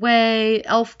All the Way.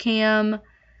 Elf Cam.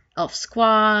 Elf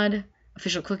Squad.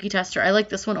 Official Cookie Tester. I like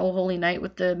this one, Oh Holy Night,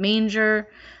 with the manger.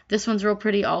 This one's real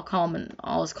pretty. All calm and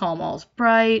all is calm, all is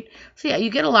bright. So yeah, you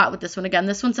get a lot with this one. Again,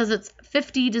 this one says it's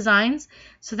 50 designs,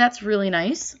 so that's really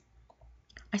nice.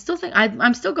 I still think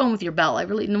I'm still going with your bell. I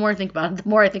really, the more I think about it, the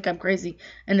more I think I'm crazy,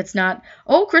 and it's not.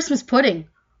 Oh, Christmas pudding.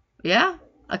 Yeah,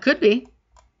 I could be.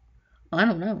 I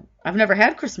don't know. I've never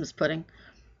had Christmas pudding,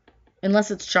 unless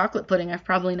it's chocolate pudding. I've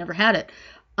probably never had it.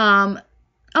 Oh,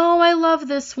 I love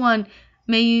this one.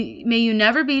 May you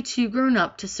never be too grown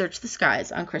up to search the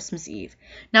skies on Christmas Eve.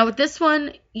 Now with this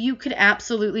one, you could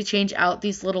absolutely change out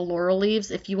these little laurel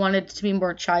leaves if you wanted it to be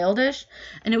more childish.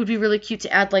 And it would be really cute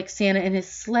to add like Santa in his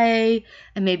sleigh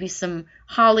and maybe some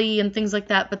holly and things like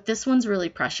that. But this one's really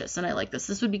precious and I like this.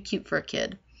 This would be cute for a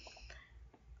kid.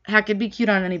 Heck, it'd be cute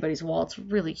on anybody's wall. It's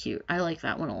really cute. I like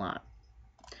that one a lot.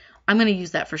 I'm going to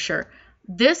use that for sure.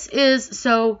 This is,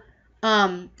 so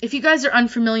if you guys are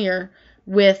unfamiliar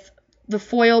with the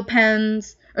foil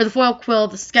pens or the foil quill,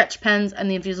 the sketch pens, and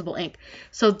the infusible ink.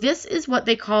 So this is what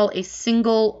they call a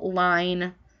single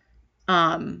line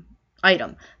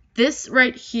item. This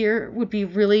right here would be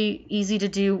really easy to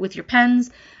do with your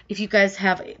pens. If you guys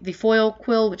have the foil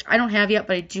quill, which I don't have yet,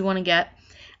 but I do want to get.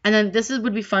 And then this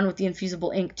would be fun with the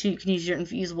infusible ink too. You can use your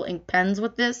infusible ink pens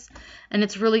with this, and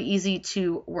it's really easy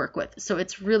to work with. So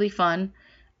it's really fun.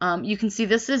 You can see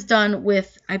this is done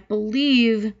with, I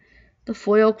believe, the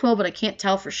foil quill, but I can't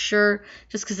tell for sure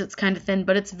just because it's kind of thin,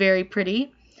 but it's very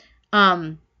pretty.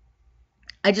 I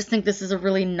just think this is a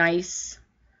really nice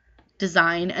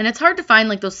design, and it's hard to find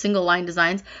like those single line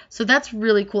designs, so that's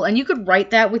really cool. And you could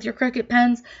write that with your Cricut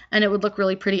pens and it would look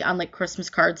really pretty on like Christmas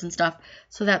cards and stuff,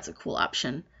 so that's a cool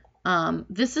option.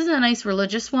 This is a nice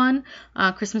religious one.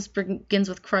 Christmas Begins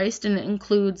with Christ, and it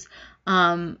includes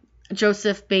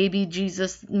Joseph, baby,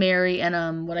 Jesus, Mary,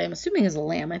 and what I'm assuming is a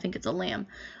lamb. I think it's a lamb.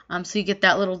 So you get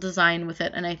that little design with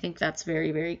it, and I think that's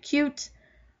very, very cute.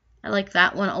 I like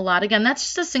that one a lot. Again, that's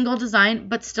just a single design,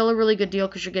 but still a really good deal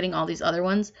because you're getting all these other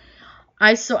ones.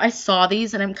 I saw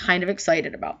these, and I'm kind of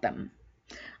excited about them.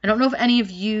 I don't know if any of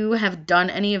you have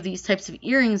done any of these types of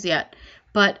earrings yet,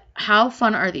 but how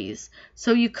fun are these?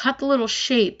 So you cut the little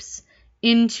shapes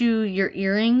into your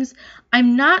earrings.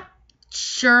 I'm not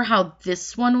sure how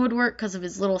this one would work because of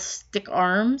his little stick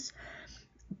arms,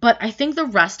 but I think the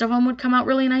rest of them would come out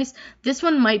really nice. This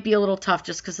one might be a little tough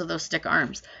just because of those stick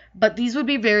arms, but these would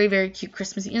be very, very cute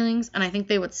Christmas earrings, and I think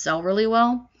they would sell really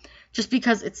well just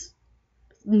because it's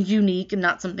unique and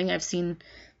not something I've seen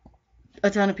a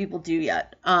ton of people do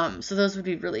yet. So those would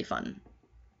be really fun.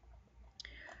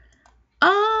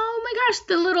 Oh my gosh,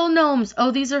 the little gnomes.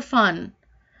 Oh, these are fun.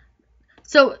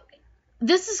 So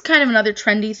this is kind of another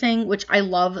trendy thing, which I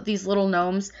love, these little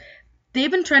gnomes. They've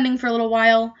been trending for a little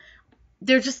while.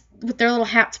 They're just with their little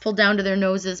hats pulled down to their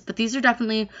noses, but these are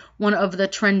definitely one of the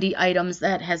trendy items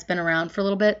that has been around for a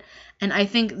little bit, and I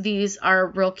think these are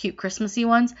real cute Christmassy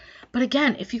ones. But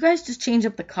again, if you guys just change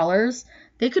up the colors,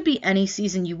 they could be any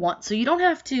season you want, so you don't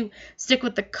have to stick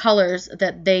with the colors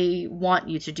that they want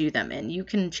you to do them in. You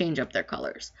can change up their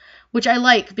colors, which I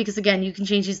like because, again, you can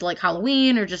change these to like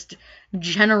Halloween or just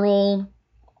general,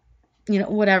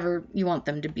 whatever you want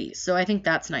them to be. So I think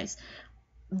that's nice.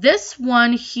 This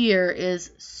one here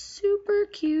is super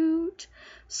cute.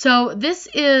 So this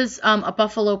is a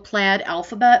buffalo plaid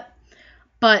alphabet,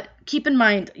 but keep in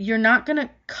mind, you're not going to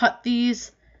cut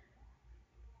these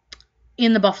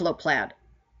in the buffalo plaid.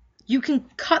 You can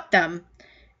cut them,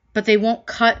 but they won't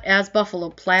cut as buffalo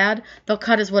plaid. They'll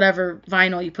cut as whatever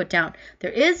vinyl you put down.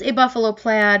 There is a buffalo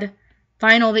plaid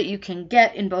vinyl that you can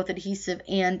get in both adhesive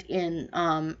and in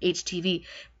HTV,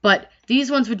 but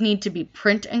these ones would need to be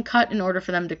print and cut in order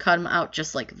for them to cut them out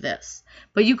just like this.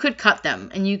 But you could cut them,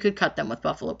 and you could cut them with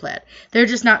buffalo plaid. They're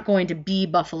just not going to be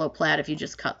buffalo plaid if you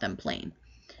just cut them plain.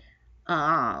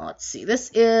 Let's see.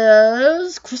 This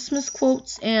is Christmas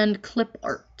quotes and clip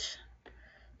art.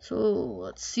 So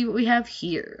let's see what we have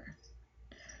here.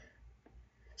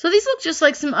 So these look just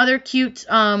like some other cute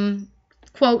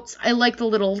quotes. I like the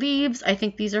little leaves. I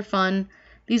think these are fun.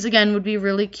 These, again, would be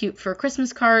really cute for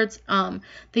Christmas cards.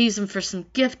 They use them for some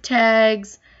gift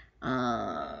tags.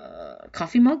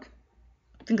 Coffee mug.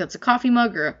 I think that's a coffee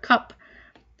mug or a cup.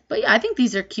 But yeah, I think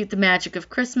these are cute. The magic of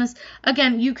Christmas.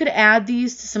 Again, you could add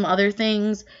these to some other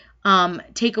things.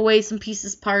 Take away some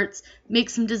pieces, parts. Make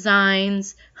some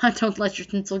designs. Don't let your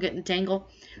tinsel get entangled.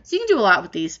 So you can do a lot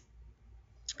with these.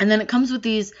 And then it comes with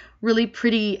these really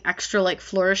pretty extra like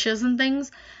flourishes and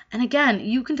things. And again,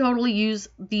 you can totally use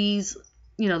these,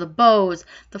 the bows,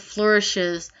 the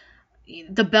flourishes.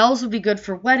 The bells would be good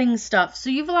for wedding stuff. So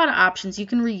you have a lot of options. You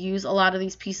can reuse a lot of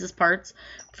these pieces, parts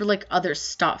for like other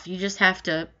stuff. You just have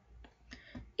to,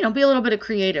 be a little bit of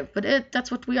creative. But that's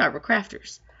what we are. We're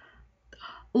crafters.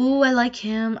 Ooh, I like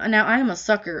him. Now, I am a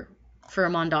sucker for a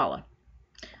mandala.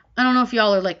 I don't know if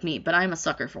y'all are like me, but I'm a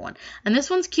sucker for one. And this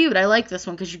one's cute. I like this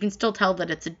one because you can still tell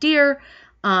that it's a deer,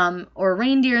 or a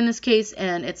reindeer in this case,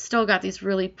 and it's still got these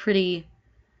really pretty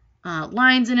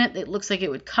lines in it. It looks like it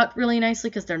would cut really nicely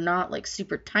because they're not like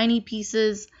super tiny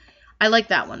pieces. I like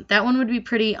that one. That one would be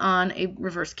pretty on a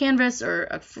reverse canvas or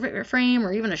a frame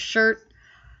or even a shirt.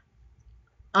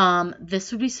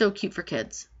 This would be so cute for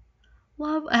kids.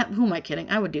 Who am I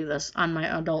kidding? I would do this on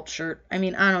my adult shirt. I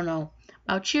mean, I don't know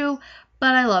about you,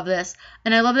 but I love this.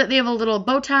 And I love that they have a little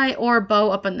bow tie or bow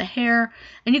up in the hair.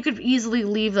 And you could easily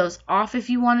leave those off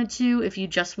if you wanted to, if you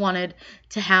just wanted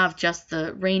to have just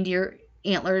the reindeer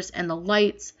antlers and the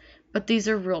lights. But these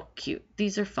are real cute.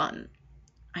 These are fun.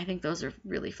 I think those are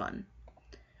really fun.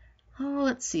 Oh,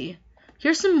 let's see.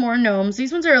 Here's some more gnomes.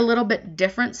 These ones are a little bit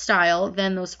different style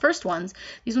than those first ones.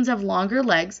 These ones have longer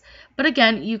legs, but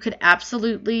again, you could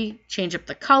absolutely change up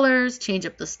the colors, change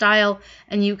up the style,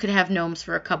 and you could have gnomes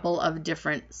for a couple of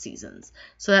different seasons.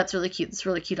 So that's really cute. It's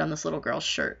really cute on this little girl's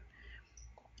shirt.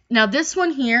 Now this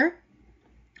one here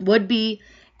would be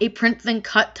a print then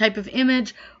cut type of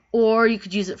image, or you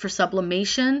could use it for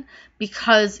sublimation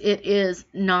because it is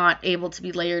not able to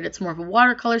be layered. It's more of a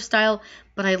watercolor style,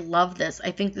 but I love this.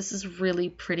 I think this is really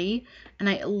pretty, and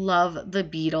I love the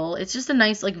beetle. It's just a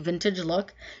nice like vintage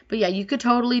look. But yeah, you could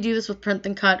totally do this with print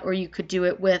then cut, or you could do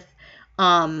it with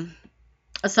a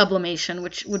sublimation,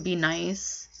 which would be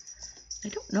nice. I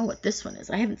don't know what this one is.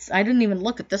 I didn't even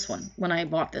look at this one when I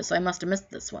bought this. I must have missed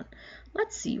this one.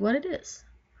 Let's see what it is.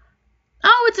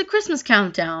 Oh, it's a Christmas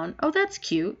countdown. Oh, that's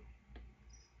cute.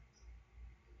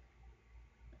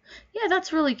 Yeah,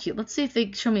 that's really cute. Let's see if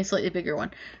they show me a slightly bigger one.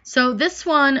 So this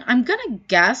one, I'm going to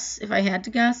guess, if I had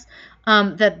to guess,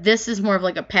 that this is more of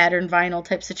like a pattern vinyl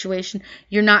type situation.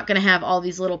 You're not going to have all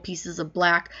these little pieces of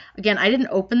black. Again, I didn't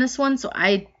open this one, so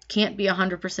I can't be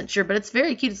 100% sure, but it's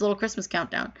very cute. It's a little Christmas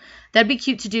countdown. That'd be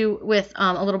cute to do with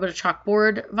a little bit of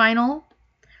chalkboard vinyl.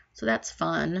 So that's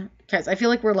fun. Guys, I feel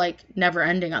like we're like never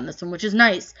ending on this one, which is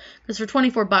nice because for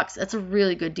 24 bucks, that's a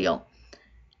really good deal.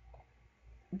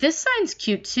 This sign's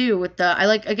cute too with the, I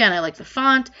like the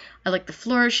font. I like the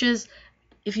flourishes.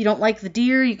 If you don't like the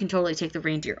deer, you can totally take the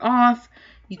reindeer off.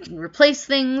 You can replace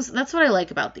things. That's what I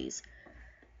like about these.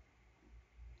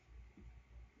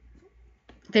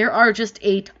 There are just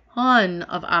a ton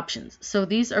of options. So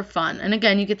these are fun. And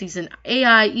again, you get these in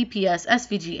AI, EPS,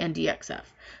 SVG, and DXF.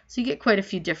 So you get quite a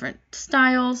few different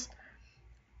styles.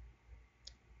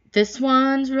 This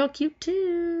one's real cute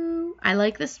too. I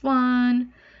like this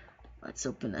one. Let's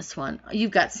open this one.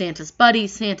 You've got Santa's buddy,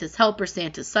 Santa's helper,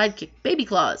 Santa's sidekick, Baby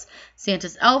Claus,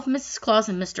 Santa's elf, Mrs. Claus,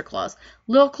 and Mr. Claus,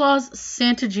 Lil Claus,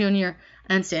 Santa Jr.,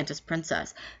 and Santa's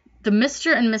princess. The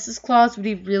Mr. and Mrs. Claus would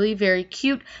be really very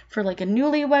cute for like a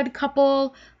newlywed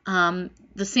couple.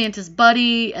 The Santa's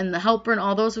buddy and the helper and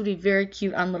all those would be very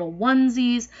cute on little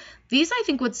onesies. These I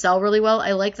think would sell really well.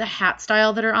 I like the hat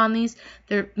style that are on these.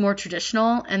 They're more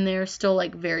traditional and they're still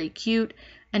like very cute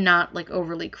and not like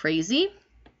overly crazy.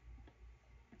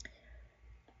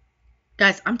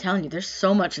 Guys, I'm telling you, there's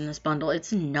so much in this bundle.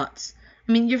 It's nuts.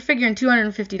 I mean, you're figuring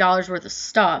 $250 worth of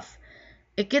stuff.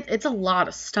 It's a lot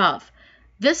of stuff.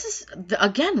 This is,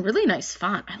 again, really nice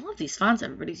font. I love these fonts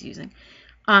everybody's using.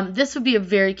 This would be a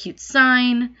very cute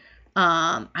sign.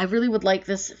 I really would like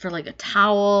this for like a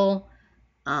towel.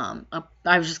 I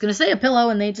was just going to say a pillow,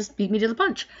 and they just beat me to the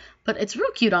punch. But it's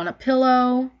real cute on a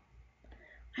pillow.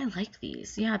 I like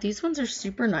these. Yeah, these ones are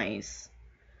super nice.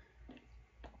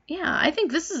 Yeah, I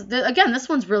think this is, again, this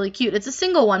one's really cute. It's a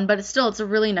single one, but it's a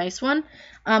really nice one.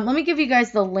 Let me give you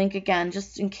guys the link again,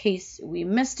 just in case we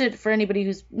missed it. For anybody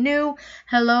who's new,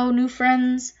 hello, new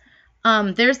friends.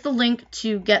 There's the link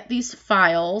to get these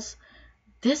files.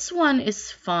 This one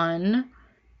is fun.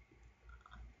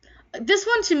 This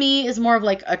one to me is more of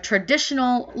like a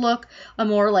traditional look, a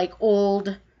more like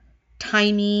old-timey,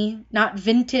 not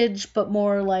vintage, but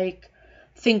more like,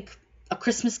 think A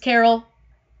Christmas Carol.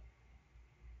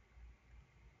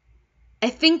 I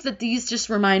think that these just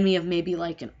remind me of maybe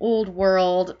like an old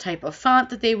world type of font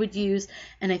that they would use,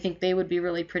 and I think they would be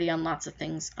really pretty on lots of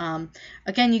things.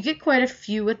 Again, you get quite a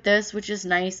few with this, which is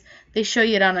nice. They show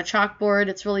you it on a chalkboard.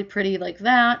 It's really pretty like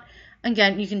that.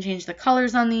 Again, you can change the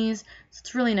colors on these, so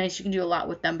it's really nice. You can do a lot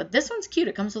with them, but this one's cute.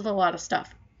 It comes with a lot of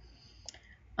stuff.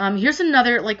 Here's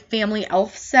another like family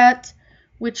elf set,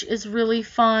 which is really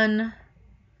fun.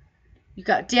 You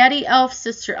got Daddy Elf,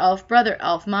 Sister Elf, Brother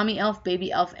Elf, Mommy Elf,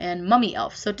 Baby Elf, and Mummy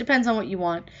Elf. So it depends on what you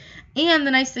want. And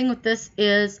the nice thing with this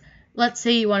is, let's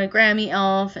say you want a Grammy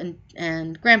Elf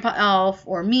and Grandpa Elf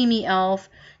or Mimi Elf,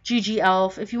 Gigi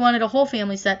Elf. If you wanted a whole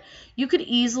family set, you could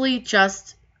easily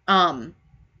just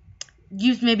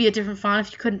use maybe a different font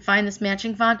if you couldn't find this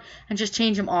matching font and just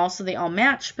change them all so they all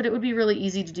match. But it would be really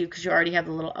easy to do because you already have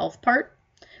the little elf part.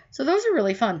 So those are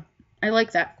really fun. I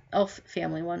like that elf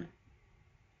family one.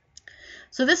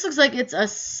 So this looks like it's a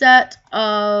set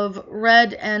of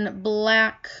red and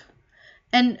black.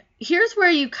 And here's where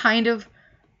you kind of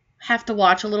have to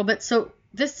watch a little bit. So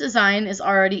this design is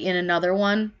already in another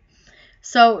one.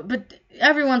 So, but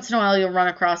every once in a while you'll run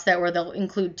across that where they'll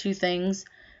include two things.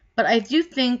 But I do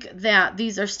think that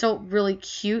these are still really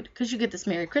cute because you get this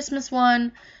Merry Christmas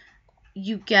one.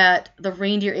 You get the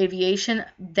Reindeer Aviation.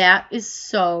 That is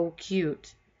so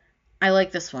cute. I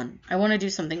like this one. I want to do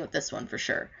something with this one for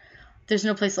sure. There's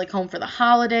No Place Like Home for the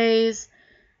Holidays.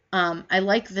 I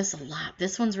like this a lot.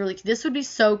 This one's really cute. This would be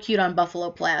so cute on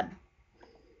buffalo plaid.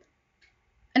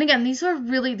 And again, these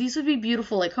would be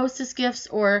beautiful, like hostess gifts,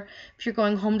 or if you're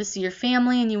going home to see your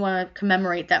family and you want to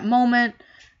commemorate that moment,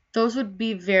 those would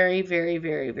be very, very,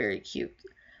 very, very cute.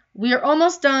 We are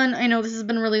almost done. I know this has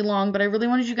been really long, but I really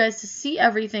wanted you guys to see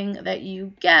everything that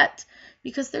you get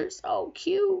because they're so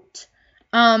cute.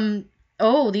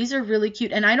 Oh, these are really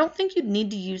cute. And I don't think you'd need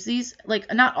to use these,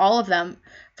 like not all of them,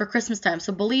 for Christmas time.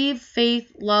 So believe,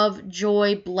 faith, love,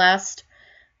 joy, blessed,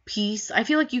 peace. I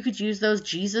feel like you could use those.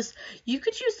 Jesus. You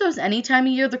could use those any time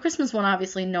of year. The Christmas one,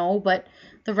 obviously, no, but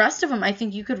the rest of them, I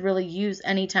think you could really use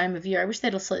any time of year. I wish they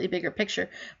had a slightly bigger picture,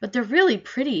 but they're really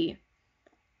pretty.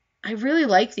 I really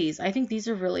like these. I think these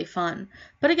are really fun.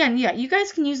 But again, yeah, you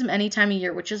guys can use them any time of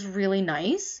year, which is really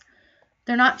nice.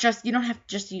 They're not just, you don't have to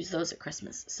just use those at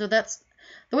Christmas. So that's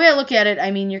the way I look at it. I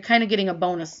mean, you're kind of getting a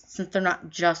bonus since they're not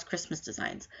just Christmas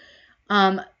designs.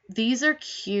 These are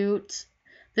cute.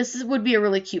 This would be a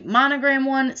really cute monogram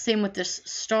one. Same with this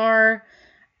star.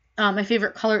 My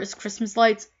favorite color is Christmas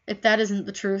lights. If that isn't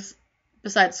the truth,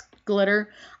 besides glitter,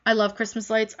 I love Christmas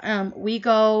lights. We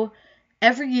go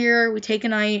every year. We take a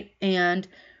night and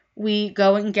we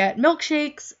go and get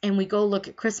milkshakes and we go look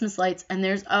at Christmas lights. And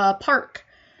there's a park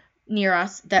near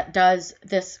us that does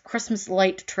this Christmas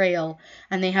light trail,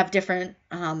 and they have different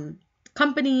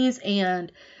companies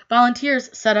and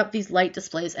volunteers set up these light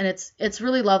displays, and it's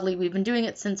really lovely. We've been doing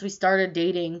it since we started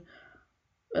dating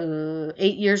 8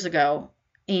 years ago,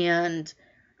 and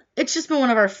it's just been one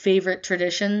of our favorite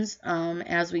traditions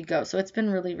as we go. So it's been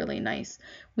really, really nice.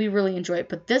 We really enjoy it.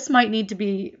 But this might need to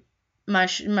be my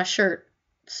shirt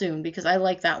soon because I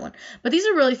like that one. But these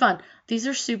are really fun. These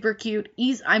are super cute.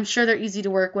 I'm sure they're easy to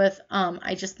work with.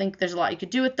 I just think there's a lot you could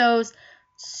do with those.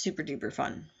 Super duper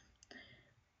fun.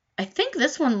 I think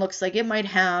this one looks like it might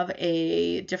have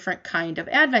a different kind of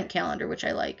advent calendar, which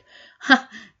I like.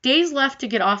 Days left to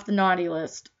get off the naughty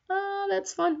list.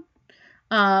 That's fun.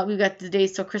 We've got the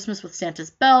days till Christmas with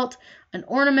Santa's belt, an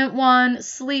ornament one,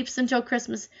 sleeps until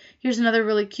Christmas. Here's another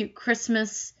really cute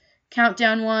Christmas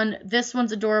countdown one. This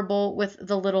one's adorable with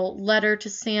the little letter to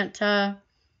Santa.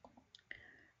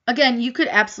 Again, you could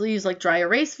absolutely use like dry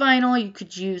erase vinyl. You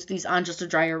could use these on just a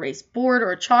dry erase board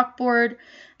or a chalkboard.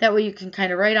 That way you can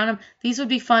kind of write on them. These would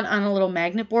be fun on a little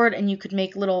magnet board, and you could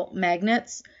make little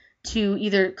magnets to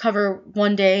either cover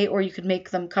one day or you could make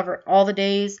them cover all the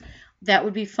days. That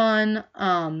would be fun.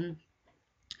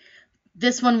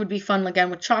 This one would be fun again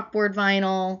with chalkboard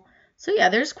vinyl. So yeah,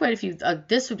 there's quite a few.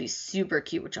 This would be super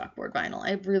cute with chalkboard vinyl.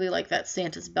 I really like that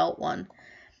Santa's belt one.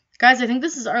 Guys, I think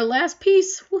this is our last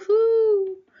piece.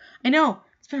 Woohoo! I know,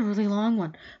 it's been a really long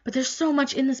one, but there's so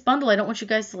much in this bundle. I don't want you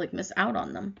guys to like miss out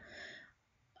on them.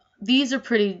 These are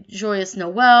pretty. Joyous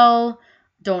Noel.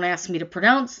 Don't ask me to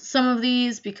pronounce some of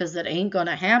these because that ain't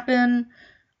gonna happen.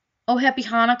 Oh, Happy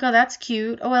Hanukkah. That's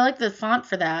cute. Oh, I like the font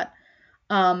for that.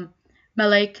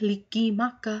 Malay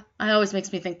Kalikimaka. It always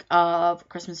makes me think of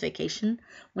Christmas Vacation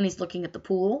when he's looking at the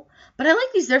pool. But I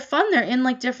like these. They're fun. They're in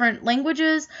like different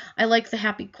languages. I like the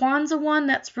Happy Kwanzaa one.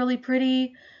 That's really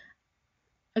pretty.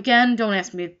 Again, don't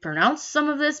ask me to pronounce some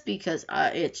of this because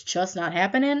it's just not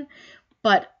happening.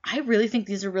 But I really think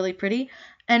these are really pretty.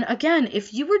 And again,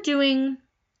 if you were doing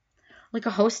like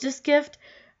a hostess gift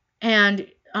and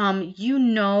you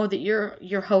know that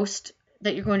your host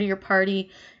that you're going to your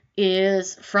party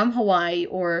is from Hawaii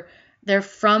or they're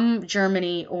from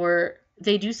Germany or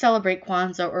they do celebrate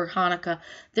Kwanzaa or Hanukkah,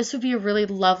 this would be a really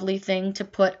lovely thing to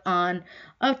put on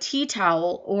a tea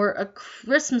towel or a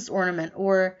Christmas ornament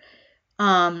or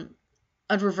a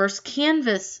reverse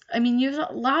canvas. I mean, you have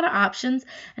a lot of options,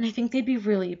 and I think they'd be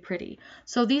really pretty.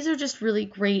 So these are just really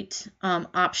great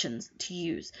options to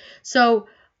use. So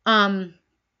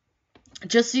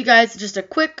just so you guys, just a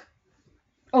quick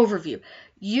overview.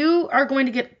 You are going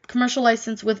to get commercial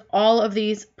license with all of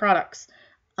these products.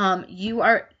 You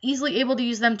are easily able to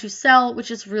use them to sell, which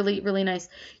is really, really nice.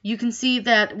 You can see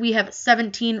that we have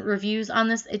 17 reviews on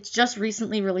this. It's just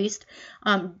recently released.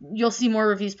 You'll see more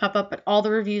reviews pop up, but all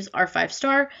the reviews are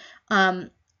 5-star.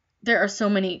 There are so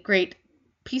many great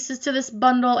pieces to this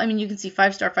bundle. I mean, you can see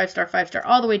 5-star, 5-star, 5-star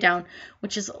all the way down,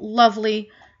 which is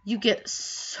lovely. You get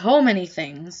so many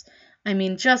things. I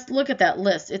mean, just look at that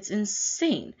list. It's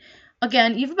insane.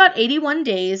 Again, you have about 81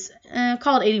 days.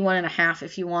 Call it 81 and a half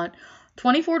if you want.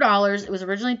 $24. It was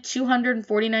originally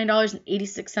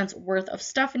 $249.86 worth of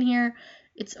stuff in here.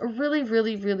 It's a really,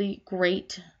 really, really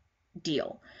great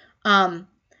deal.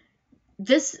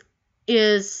 This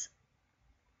is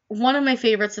one of my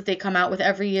favorites that they come out with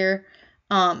every year.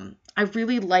 I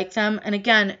really like them. And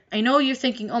again, I know you're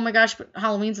thinking, oh my gosh, but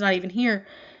Halloween's not even here.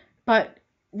 But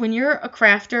when you're a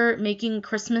crafter, making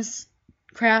Christmas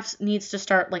crafts needs to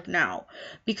start like now,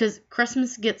 because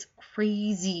Christmas gets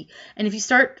crazy. And if you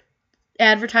start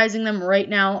advertising them right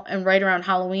now and right around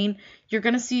Halloween, you're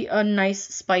going to see a nice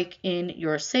spike in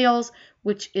your sales,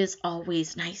 which is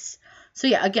always nice. So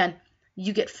yeah, again,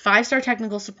 you get 5-star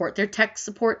technical support. Their tech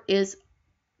support is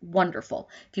wonderful.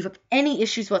 If you have any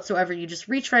issues whatsoever, you just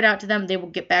reach right out to them. They will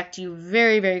get back to you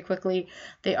very, very quickly.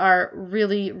 They are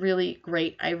really, really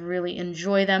great. I really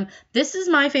enjoy them. This is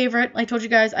my favorite. I told you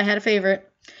guys I had a favorite.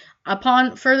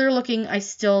 Upon further looking,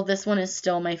 this one is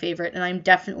still my favorite, and I'm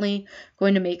definitely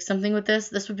going to make something with this.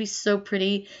 This would be so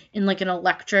pretty in like an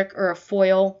electric or a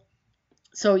foil.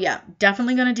 So yeah,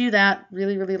 definitely going to do that.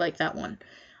 Really, really like that one.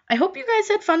 I hope you guys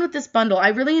had fun with this bundle. I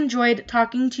really enjoyed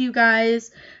talking to you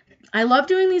guys. I love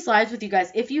doing these lives with you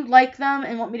guys. If you like them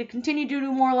and want me to continue to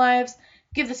do more lives,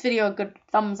 give this video a good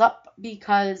thumbs up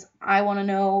because I want to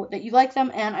know that you like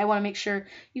them, and I want to make sure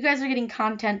you guys are getting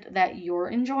content that you're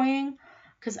enjoying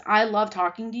because I love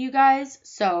talking to you guys.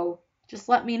 So just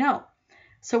let me know.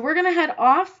 So we're going to head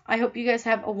off. I hope you guys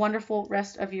have a wonderful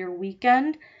rest of your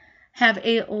weekend. Have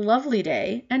a lovely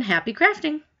day and happy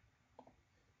crafting.